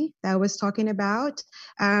employee that I was talking about.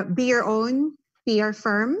 Be your own PR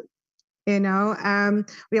firm.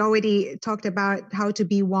 We already talked about how to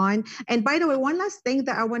be one. And by the way, one last thing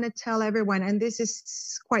that I want to tell everyone, and this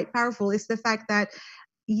is quite powerful, is the fact that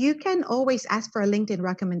you can always ask for a LinkedIn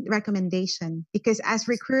recommendation, because as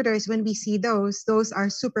recruiters, when we see those are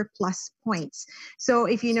super plus points. So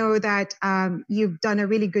if you know that you've done a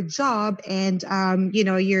really good job and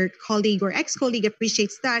your colleague or ex-colleague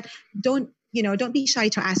appreciates that, don't be shy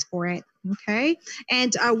to ask for it. Okay.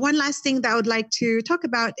 And one last thing that I would like to talk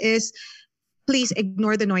about is, please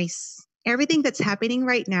ignore the noise. Everything that's happening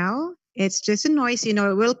right now, it's just a noise. It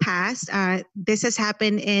will pass. This has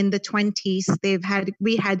happened in the 20s.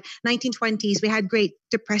 We had 1920s. We had Great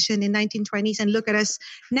Depression in 1920s, and look at us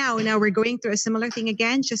now. Now we're going through a similar thing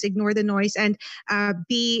again. Just ignore the noise and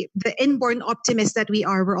be the inborn optimists that we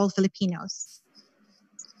are. We're all Filipinos.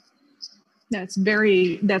 That's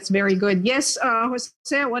very good. Yes,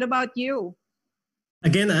 Jose, what about you?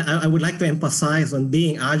 Again, I would like to emphasize on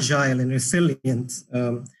being agile and resilient.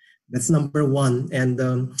 That's number one. And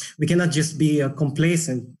we cannot just be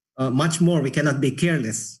complacent. Much more, we cannot be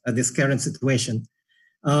careless at this current situation.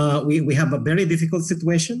 We have a very difficult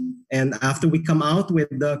situation. And after we come out with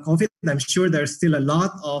the COVID, I'm sure there's still a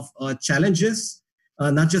lot of challenges,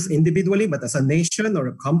 not just individually, but as a nation or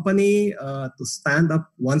a company to stand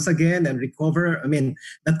up once again and recover. I mean,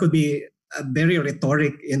 that could be a very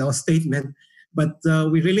rhetoric, statement, but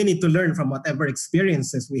we really need to learn from whatever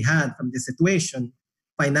experiences we had from this situation,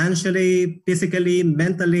 financially, physically,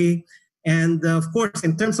 mentally, and of course,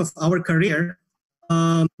 in terms of our career,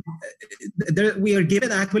 we are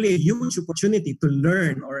given actually a huge opportunity to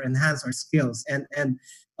learn or enhance our skills, and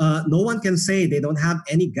no one can say they don't have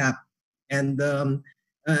any gap. And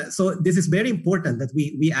so this is very important that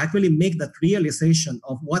we actually make that realization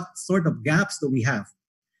of what sort of gaps do we have.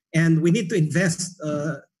 And we need to invest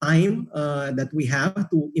time that we have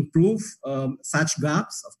to improve such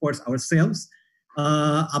gaps, of course, ourselves.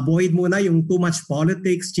 Avoid muna yung too much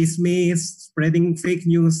politics, chismis, spreading fake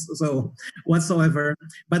news, so whatsoever.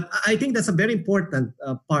 But I think that's a very important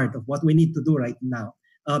part of what we need to do right now.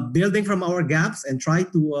 Building from our gaps and try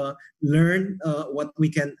to learn what we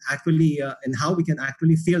can actually and how we can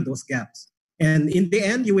actually fill those gaps. And in the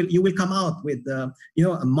end, you will come out with a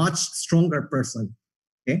much stronger person.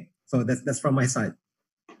 Okay, so that's from my side.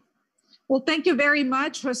 Well, thank you very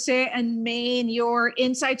much, Jose and Mayne. Your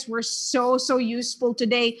insights were so useful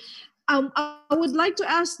today. I would like to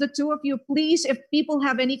ask the two of you, please, if people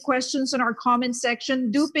have any questions in our comment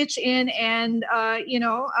section, do pitch in and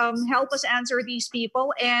help us answer these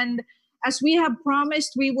people. And as we have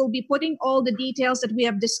promised, we will be putting all the details that we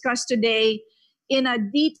have discussed today in a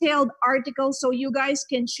detailed article so you guys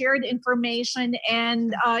can share the information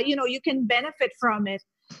and you can benefit from it.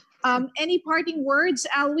 Any parting words,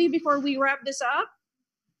 Alwee, before we wrap this up?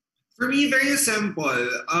 For me, very simple.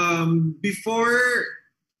 Before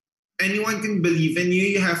anyone can believe in you,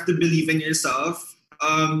 you have to believe in yourself.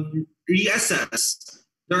 Reassess.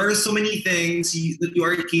 There are so many things that you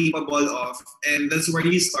are capable of, and that's where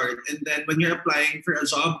you start. And then when you're applying for a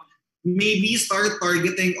job, maybe start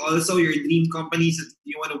targeting also your dream companies that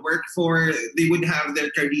you want to work for. They would have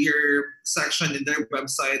their career section in their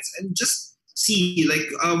websites, and just see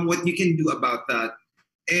what you can do about that.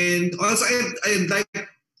 And also I'd like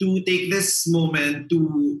to take this moment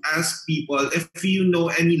to ask people if you know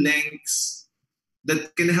any links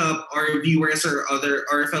that can help our viewers or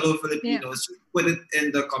our fellow Filipinos. Put it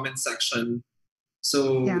in the comment section.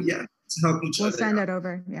 So let's help each other. We'll send it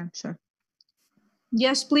over. Yeah, sure.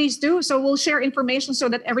 Yes, please do. So we'll share information so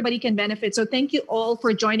that everybody can benefit. So thank you all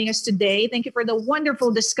for joining us today. Thank you for the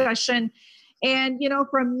wonderful discussion. And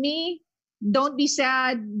from me, don't be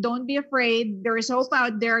sad. Don't be afraid. There is hope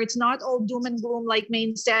out there. It's not all doom and gloom, like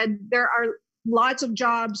Mayne said. There are lots of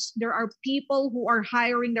jobs. There are people who are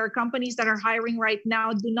hiring. There are companies that are hiring right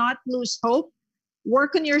now. Do not lose hope.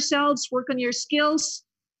 Work on yourselves. Work on your skills.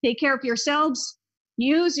 Take care of yourselves.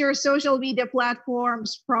 Use your social media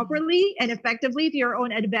platforms properly and effectively to your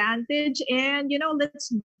own advantage. And,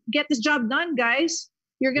 let's get this job done, guys.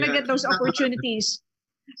 You're going to get those opportunities.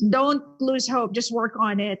 Don't lose hope. Just work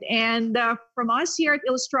on it. And from us here at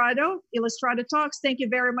Illustrado Talks, thank you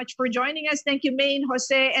very much for joining us. Thank you, Mayne,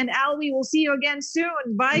 Jose, and Alwee. We'll see you again soon.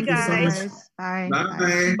 Bye, guys. Bye.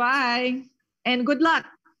 Bye. Bye. And good luck.